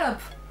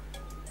salope!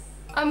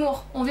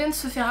 Amour, on vient de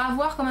se faire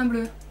avoir comme un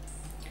bleu.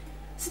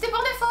 C'était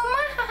pour défaut, moi!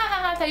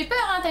 T'as eu peur,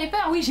 hein? T'as eu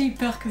peur? Oui, j'ai eu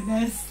peur,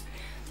 connasse.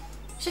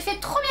 Je fais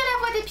trop bien la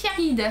voix des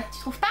Pierrides, tu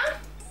trouves pas?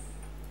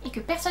 Et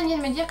que personne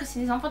vienne me dire que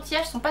ces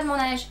enfantillages sont pas de mon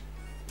âge.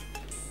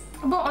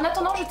 Bon, en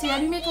attendant, je t'ai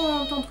allumé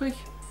ton truc.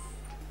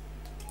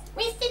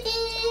 Oui, Titi!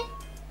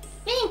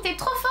 Link, t'es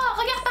trop fort,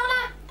 regarde par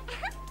là!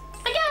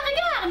 Regarde,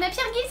 regarde! La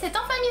pierre guide s'est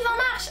enfin mise en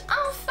marche!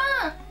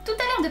 Enfin! Tout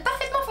a l'air de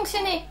parfaitement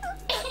fonctionner!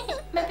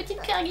 Ma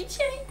petite pierre guide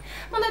chérie!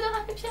 Mon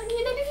adorable pierre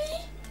guide à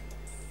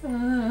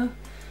lui!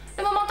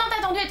 Le moment tant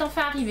attendu est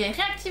enfin arrivé.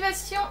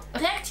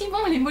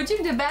 Réactivons les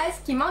modules de base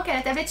qui manquent à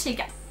la tablette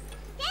Sheikah.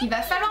 Il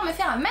va falloir me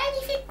faire un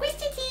magnifique quiz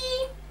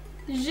Titi.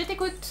 Je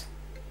t'écoute.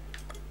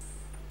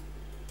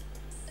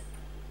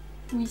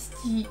 Quiz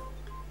Titi.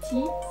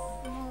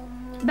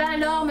 Bah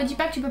alors, me dis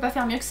pas que tu peux pas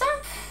faire mieux que ça.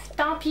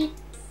 Tant pis.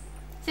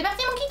 C'est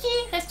parti mon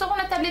kiki. Restaurons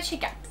la tablette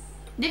Sheikah.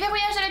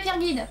 Déverrouillage de la pierre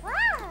guide.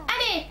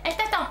 Allez, elle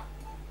t'attend.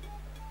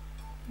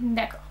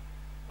 D'accord.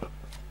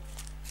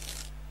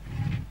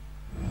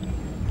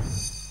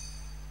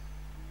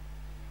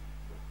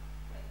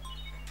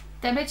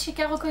 Tablette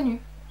Sheikah reconnue.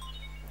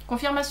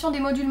 Confirmation des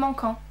modules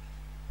manquants.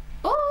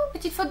 Oh,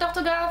 petite faute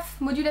d'orthographe.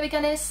 Module avec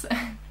un S.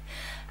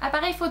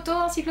 Appareil photo,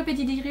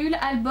 encyclopédie d'Hyrule,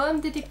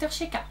 album, détecteur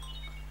Sheikah.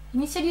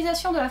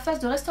 Initialisation de la phase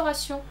de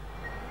restauration.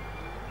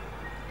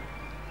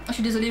 Oh, je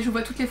suis désolée, je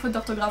vois toutes les fautes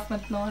d'orthographe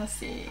maintenant.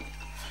 C'est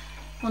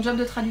mon job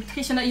de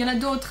traductrice. Il y en a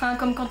d'autres, hein,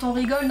 comme quand on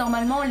rigole,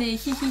 normalement, les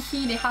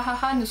hi-hi-hi, les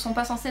ha-ha-ha ne sont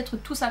pas censés être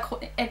tous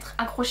être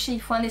accrochés.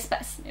 Il faut un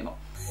espace, mais bon.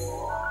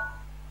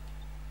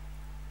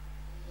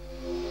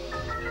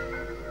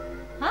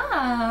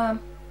 Ah!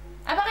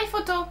 Appareil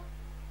photo.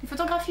 Les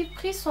photographies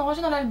prises sont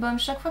rangées dans l'album.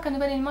 Chaque fois qu'un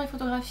nouvel élément est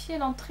photographié,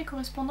 l'entrée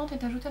correspondante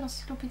est ajoutée à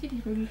l'encyclopédie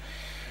d'Hyrule.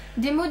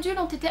 Des modules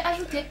ont été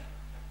ajoutés.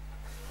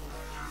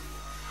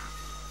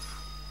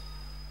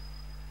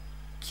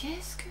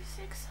 Qu'est-ce que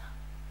c'est que ça?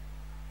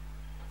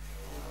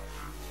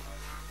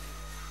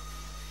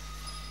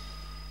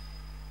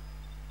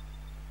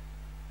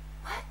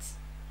 What?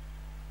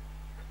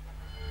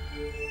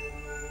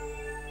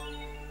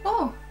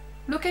 Oh!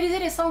 Localiser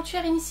les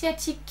sanctuaires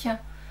initiatiques.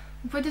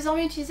 Vous pouvez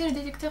désormais utiliser le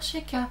détecteur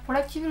Sheikah. Pour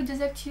l'activer ou le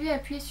désactiver,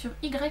 appuyez sur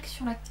Y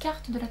sur la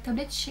carte de la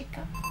tablette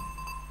Sheikah.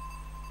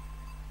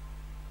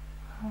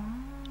 Oh.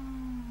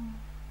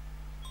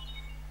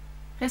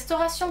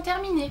 Restauration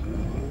terminée.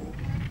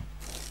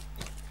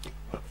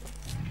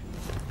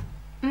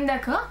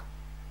 D'accord.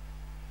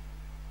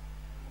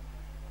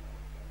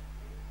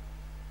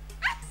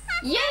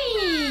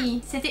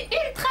 Yay! C'était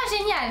ultra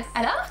génial.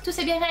 Alors, tout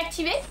s'est bien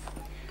réactivé?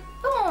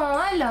 Bon,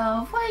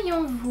 alors,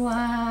 voyons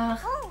voir.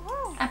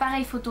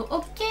 Appareil photo,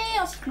 ok.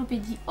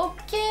 Encyclopédie,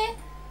 ok.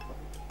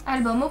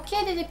 Album, ok.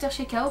 Détecteur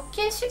Sheikah, ok.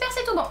 Super,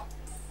 c'est tout bon.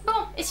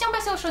 Bon, et si on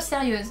passait aux choses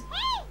sérieuses?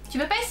 Tu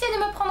veux pas essayer de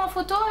me prendre en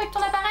photo avec ton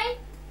appareil?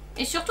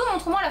 Et surtout,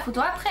 montre-moi la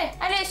photo après.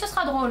 Allez, ce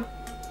sera drôle.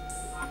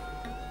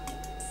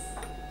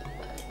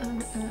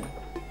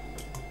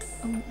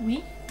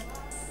 Oui.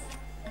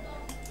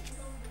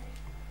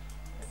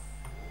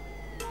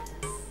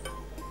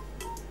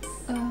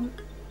 Non.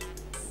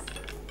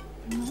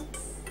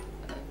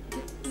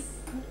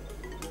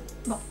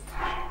 Bon.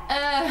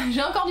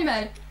 J'ai encore du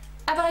mal.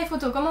 Appareil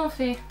photo, comment on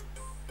fait?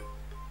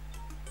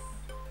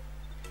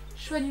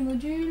 Choix du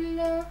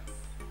module.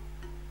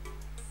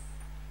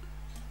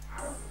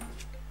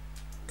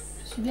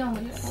 Je suis bien en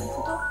module appareil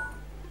photo.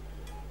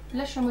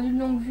 Là, je suis en module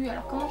longue vue.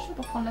 Alors, comment je fais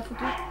pour prendre la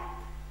photo?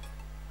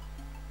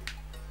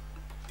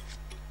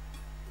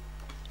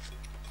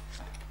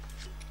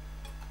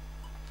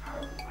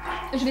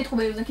 Je vais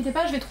trouver, vous inquiétez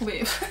pas, je vais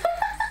trouver.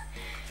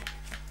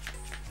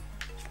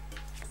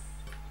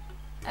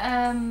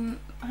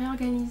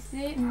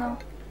 Réorganiser, non.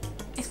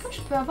 Est-ce que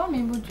je peux avoir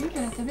mes modules de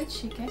la tablette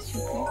Sheikah, s'il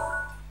vous plaît?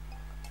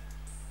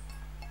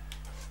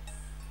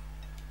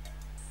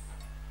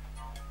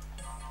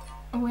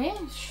 Oui,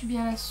 je suis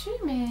bien là-dessus,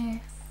 mais...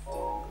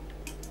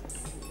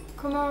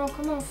 Comment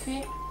on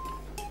fait?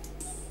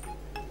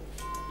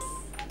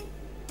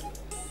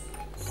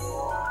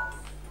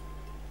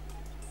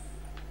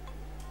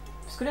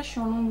 Parce que là, je suis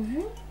en longue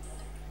vue.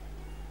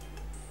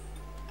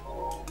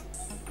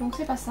 Donc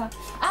c'est pas ça.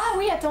 Ah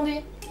oui,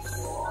 attendez.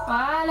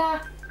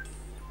 Voilà.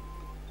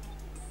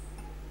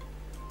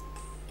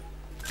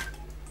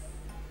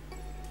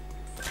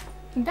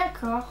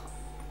 D'accord.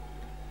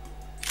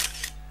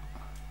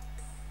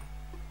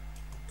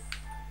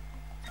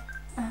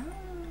 Ah.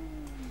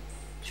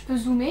 Je peux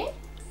zoomer.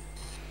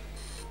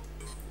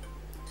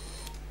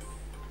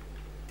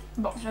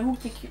 Bon, j'avoue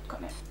que t'es cute quand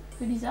même.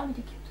 C'est bizarre, mais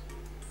t'es cute.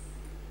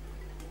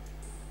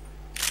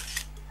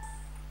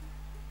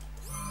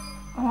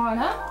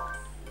 Voilà.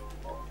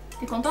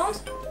 T'es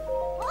contente?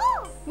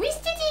 Oui,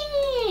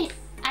 Stiti!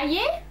 Aïe!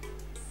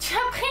 Tu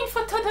as pris une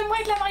photo de moi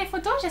avec l'appareil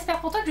photo?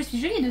 J'espère pour toi que je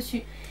suis jolie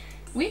dessus.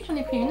 Oui, j'en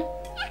ai pris une.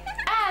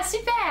 Ah,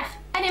 super!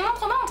 Allez,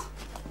 montre!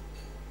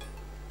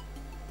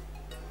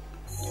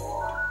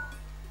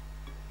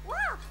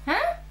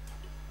 Hein?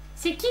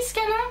 C'est qui ce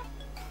canon?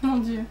 Mon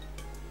dieu.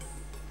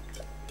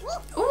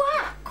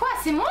 Ouah! Quoi?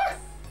 C'est moi?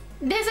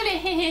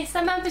 Désolée,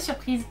 ça m'a un peu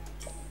surprise.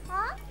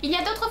 Il y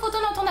a d'autres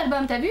photos dans ton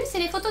album, t'as vu? C'est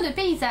les photos de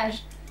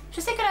paysages. Je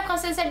sais que la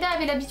princesse Zelda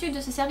avait l'habitude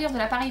de se servir de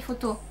l'appareil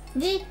photo.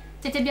 Dis,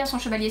 t'étais bien son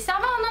chevalier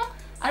servant, non?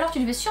 Alors tu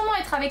devais sûrement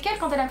être avec elle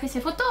quand elle a pris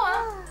ses photos,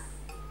 hein?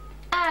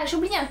 Ah, j'ai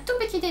oublié un tout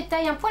petit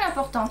détail, un point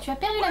important. Tu as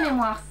perdu la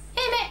mémoire. Eh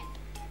mais,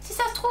 si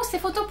ça se trouve, ces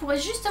photos pourraient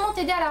justement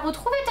t'aider à la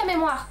retrouver, ta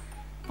mémoire.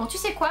 Bon, tu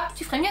sais quoi?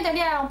 Tu ferais mieux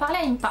d'aller en parler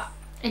à Impa.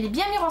 Elle est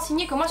bien mieux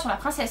renseignée que moi sur la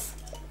princesse.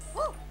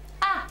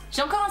 Ah,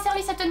 j'ai encore un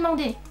service à te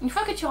demander. Une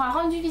fois que tu auras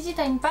rendu visite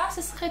à Impa,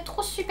 ce serait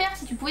trop super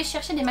si tu pouvais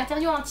chercher des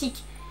matériaux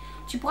antiques.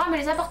 Tu pourras me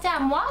les apporter à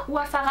moi ou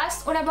à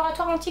Faras au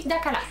laboratoire antique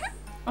d'Akala.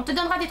 On te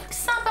donnera des trucs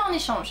sympas en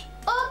échange.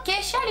 Ok,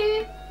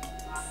 chalut!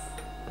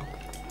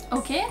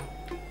 Ok.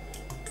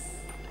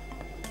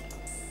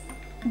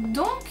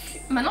 Donc,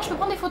 maintenant je peux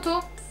prendre des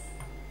photos.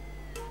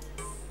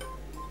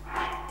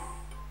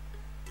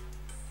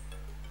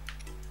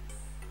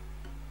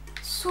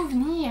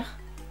 Souvenirs.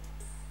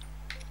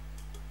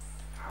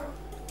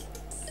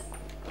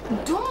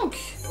 Donc,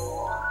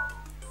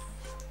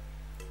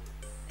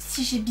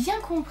 si j'ai bien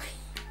compris,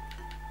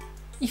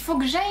 il faut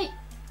que j'aille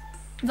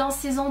dans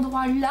ces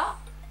endroits-là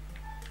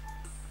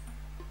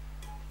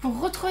pour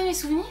retrouver mes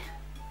souvenirs.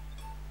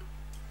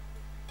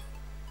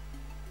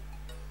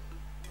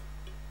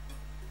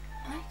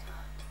 My God.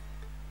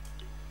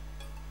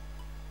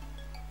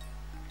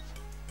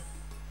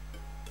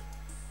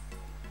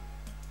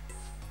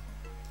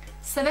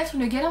 Ça va être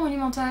une galère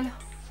monumentale.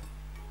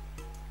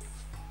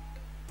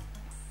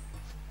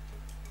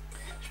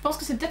 Je pense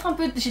que c'est peut-être un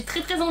peu... J'ai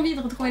très envie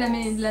de retrouver la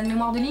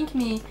mémoire de Link,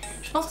 mais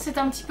je pense que c'est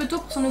un petit peu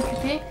tôt pour s'en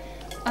occuper.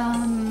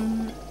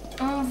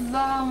 On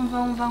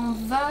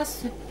va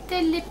se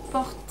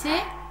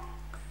téléporter.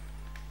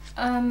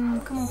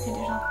 Comment on fait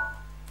déjà?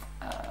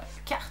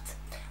 Carte.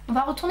 On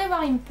va retourner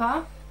voir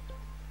Impa.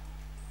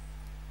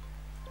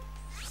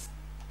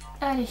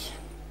 Allez.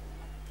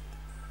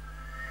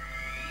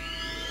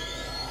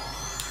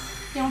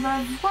 Et on va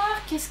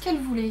voir qu'est-ce qu'elle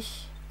voulait.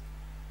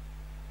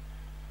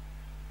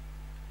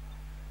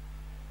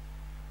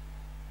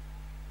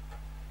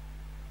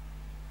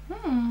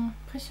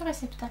 Précieux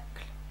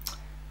réceptacle.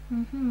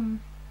 Un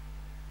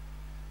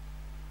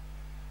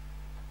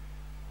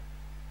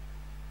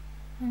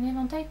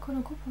éventail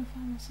coloco pour le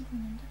faire avancer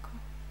vous-même, d'accord.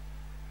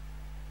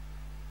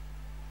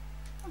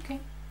 Ok.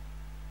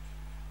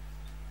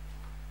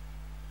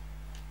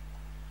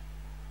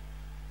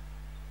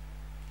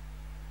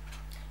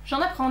 J'en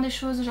apprends des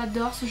choses,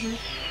 j'adore ce jeu.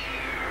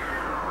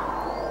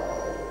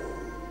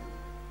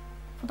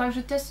 Faudra que je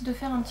teste de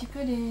faire un petit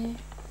peu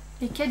les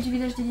Les quêtes du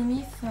village des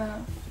limites,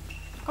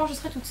 quand je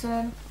serai toute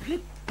seule.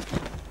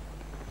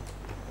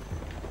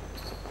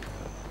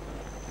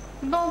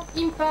 Bon,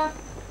 Impa.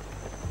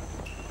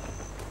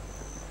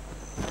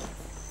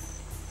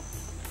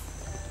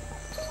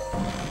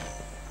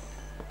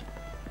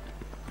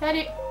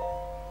 Salut.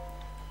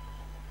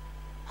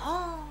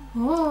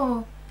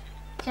 Oh.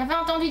 J'avais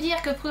entendu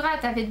dire que Pru'ha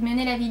t'avait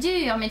mené la vie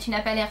dure, mais tu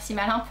n'as pas l'air si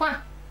mal en point.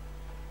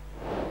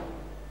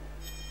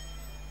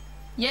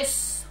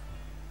 Yes.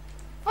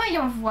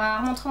 Voyons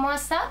voir, montre-moi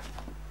ça.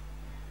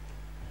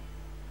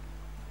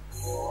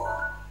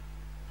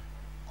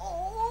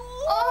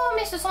 Oh,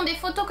 mais ce sont des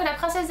photos que la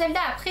princesse Zelda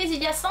a prises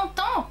il y a 100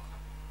 ans.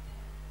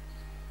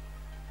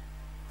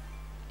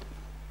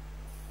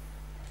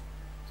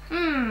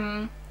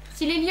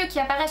 Si les lieux qui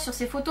apparaissent sur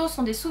ces photos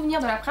sont des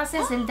souvenirs de la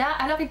princesse Zelda,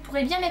 alors il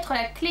pourrait bien être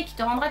la clé qui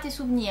te rendra tes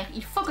souvenirs.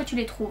 Il faut que tu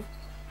les trouves.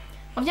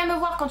 Reviens me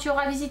voir quand tu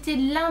auras visité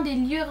l'un des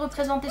lieux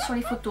représentés sur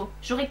les photos.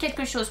 J'aurai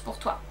quelque chose pour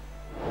toi.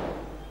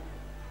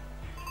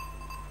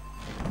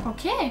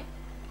 Ok.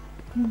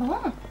 Bon.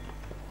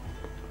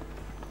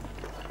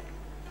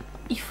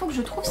 Il faut que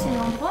je trouve ces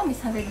endroits, mais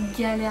ça va être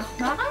galère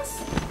ma race.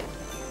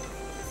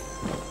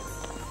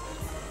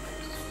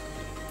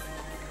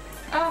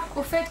 Ah,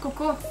 au fait,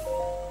 Coco.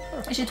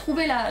 J'ai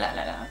trouvé la...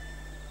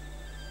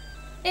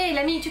 Hé,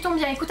 l'ami, tu tombes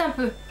bien, écoute un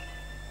peu.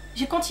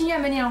 J'ai continué à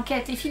mener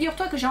l'enquête, et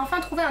figure-toi que j'ai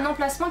enfin trouvé un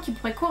emplacement qui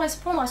pourrait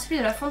correspondre à celui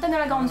de la fontaine de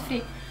la Grande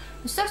Fée.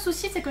 Le seul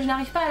souci, c'est que je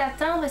n'arrive pas à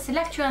l'atteindre, et c'est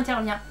là que tu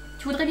interviens.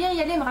 Tu voudrais bien y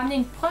aller et me ramener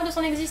une preuve de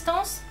son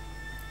existence?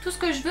 Tout ce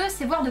que je veux,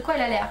 c'est voir de quoi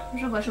elle a l'air.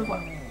 Je vois.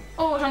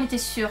 Oh, j'en étais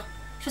sûre.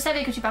 Je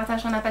savais que tu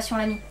partagerais ma passion,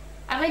 l'ami.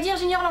 À vrai dire,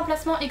 j'ignore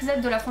l'emplacement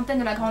exact de la fontaine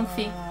de la Grande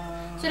Fée.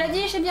 Cela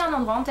dit, j'ai bien un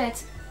endroit en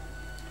tête.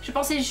 Je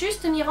pensais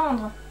juste m'y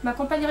rendre.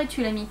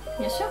 M'accompagnerais-tu, l'ami?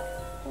 Bien sûr.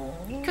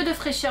 Que de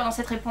fraîcheur dans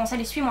cette réponse.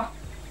 Allez, suis-moi.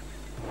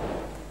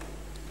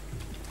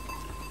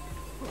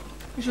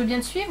 Je veux bien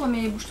te suivre,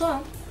 mais bouge-toi.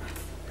 Hein.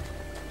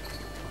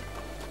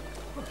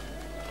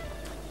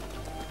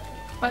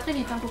 Pas très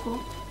vite, hein, Coco.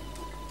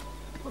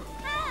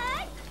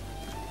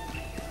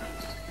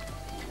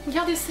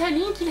 Regardez ça,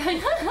 Link, il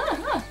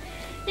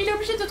est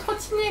obligé de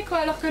trottiner, quoi,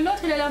 alors que l'autre,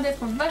 il a l'air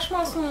d'être vachement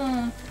à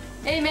son...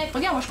 Hé, mec,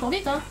 regarde, moi je cours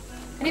vite, hein.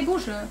 Allez,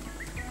 bouge.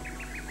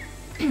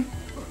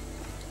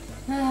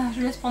 Ah,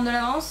 je laisse prendre de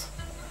l'avance.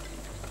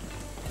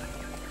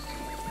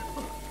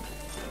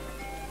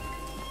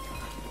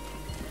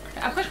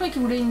 Après, je croyais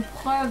qu'il voulait une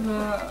preuve.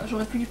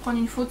 J'aurais pu lui prendre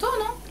une photo,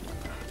 non?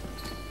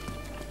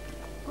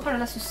 Oh là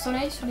là, ce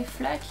soleil sur les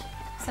flaques,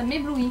 ça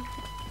m'éblouit.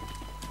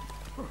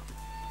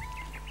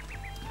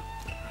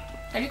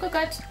 Salut,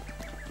 cocotte.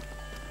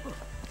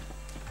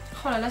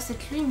 Oh là là,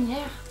 cette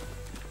lumière.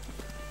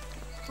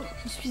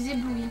 Je suis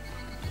éblouie.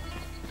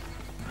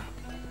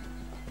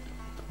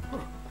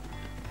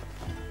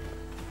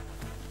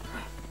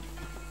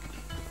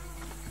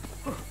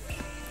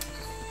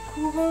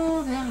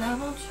 Courons vers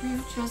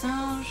l'aventure. Tu as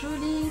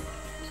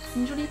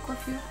une jolie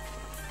coiffure.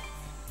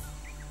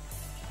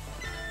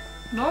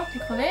 Bon, t'es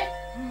crevé?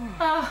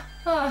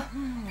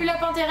 Plus la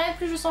pente est raide,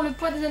 plus je sens le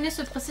poids des années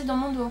se presser dans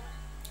mon dos.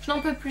 Je n'en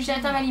peux plus, j'ai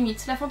atteint ma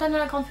limite. La fontaine de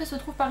la Grande Fée se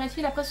trouve,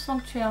 paraît-il, après ce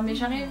sanctuaire, mais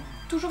j'arrive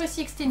toujours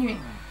ici exténuée.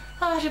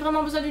 Ah, j'ai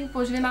vraiment besoin d'une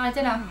pause, je vais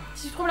m'arrêter là.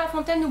 Si tu trouves la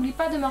fontaine, n'oublie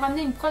pas de me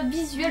ramener une preuve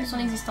visuelle de son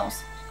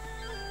existence.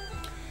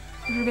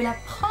 Je vais la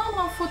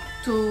prendre en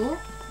photo,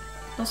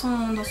 dans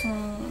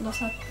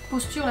sa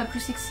posture la plus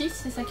sexy, si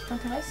c'est ça qui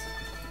t'intéresse.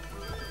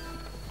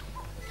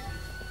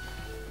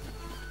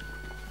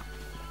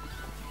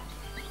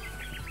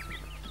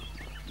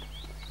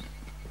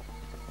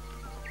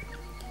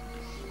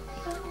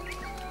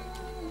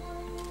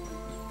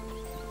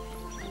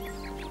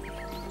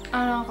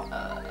 Alors,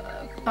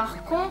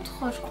 par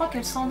contre, je crois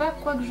qu'elle s'en va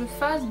quoi que je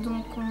fasse,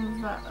 donc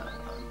on va...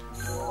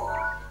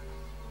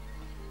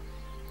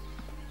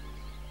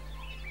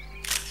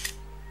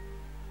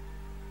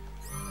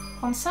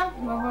 prendre ça,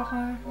 on va voir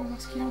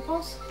ce qu'il en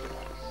pense.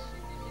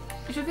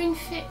 Je veux une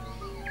fée.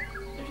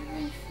 Je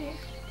veux une fée.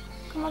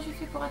 Comment je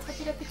fais pour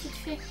attraper la petite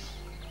fée?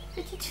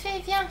 Petite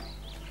fée, viens.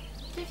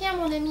 Viens,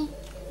 mon ami.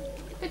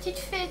 Petite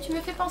fée, tu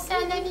me fais penser à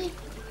un ami.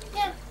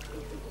 Viens.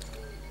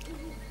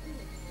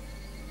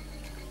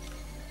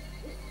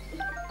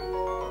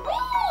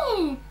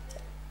 Oui!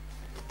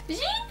 J'ai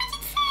une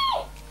petite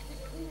fée!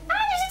 Ah,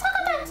 je suis trop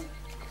contente!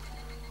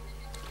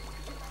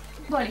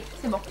 Bon, allez,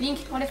 c'est bon. Link,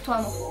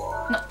 enlève-toi,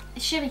 moi. Non,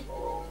 chérie.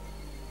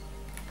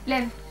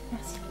 Lève.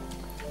 Merci.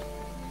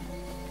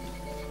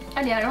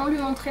 Allez, allons lui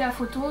montrer la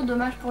photo.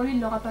 Dommage pour lui,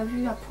 il l'aura pas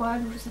vue à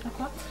poil ou je sais pas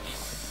quoi.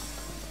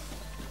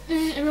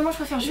 Mais moi, je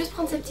préfère juste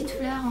prendre sa petite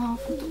fleur en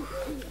photo.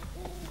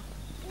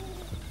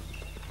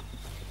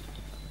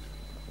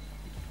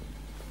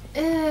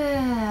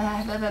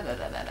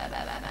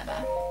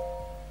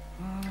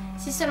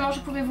 Si seulement je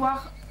pouvais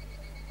voir...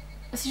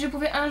 Si je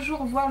pouvais un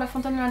jour voir la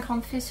fontaine de la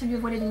Grande Fée, ce lieu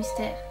voilé de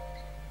mystère.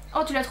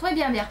 Oh, tu l'as trouvé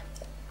bien.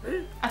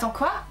 Attends,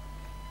 quoi?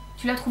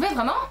 Tu l'as trouvé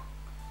vraiment?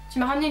 Tu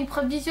m'as ramené une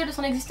preuve visuelle de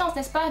son existence,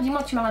 n'est-ce pas?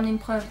 Dis-moi que tu m'as ramené une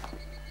preuve.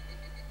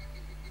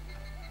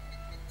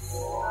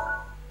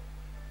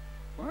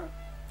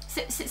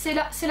 C'est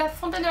la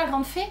fontaine de la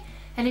Grande Fée.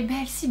 Elle est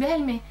belle, si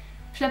belle, mais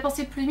Je la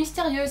pensais plus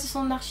mystérieuse et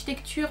son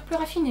architecture plus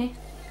raffinée.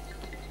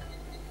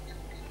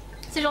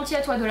 C'est gentil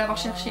à toi de l'avoir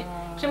cherché.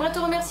 J'aimerais te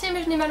remercier,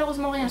 mais je n'ai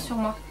malheureusement rien sur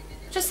moi.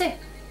 Je sais.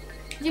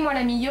 Dis-moi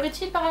l'ami, y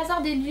aurait-il par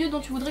hasard des lieux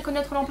dont tu voudrais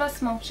connaître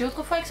l'emplacement? J'ai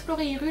autrefois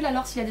exploré Hyrule,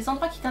 alors s'il y a des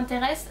endroits qui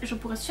t'intéressent, je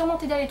pourrais sûrement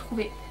t'aider à les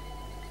trouver.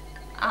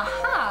 Ah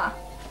ah!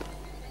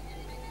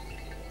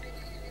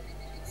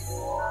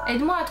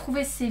 Aide-moi à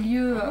trouver ces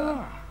lieux.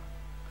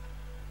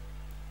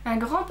 Un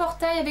grand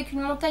portail avec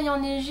une montagne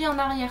enneigée en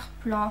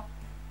arrière-plan.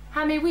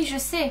 Ah mais oui, je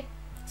sais.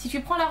 Si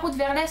tu prends la route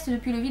vers l'est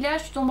depuis le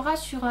village, tu tomberas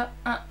sur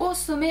un haut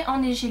sommet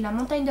enneigé, la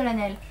montagne de la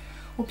Neige.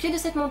 Au pied de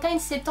cette montagne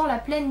s'étend la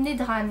plaine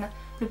Nedran.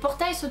 Le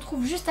portail se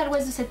trouve juste à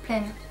l'ouest de cette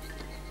plaine.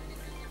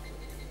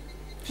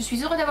 Je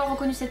suis heureux d'avoir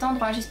reconnu cet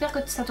endroit. J'espère que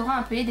ça t'aura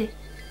un peu aidé.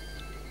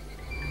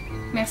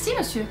 Merci,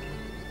 monsieur.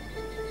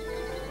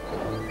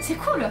 C'est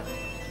cool.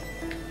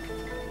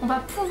 On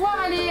va pouvoir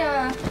aller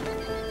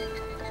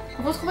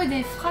retrouver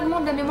des fragments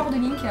de la mémoire de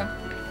Link.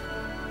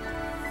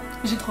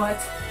 J'ai trop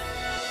hâte.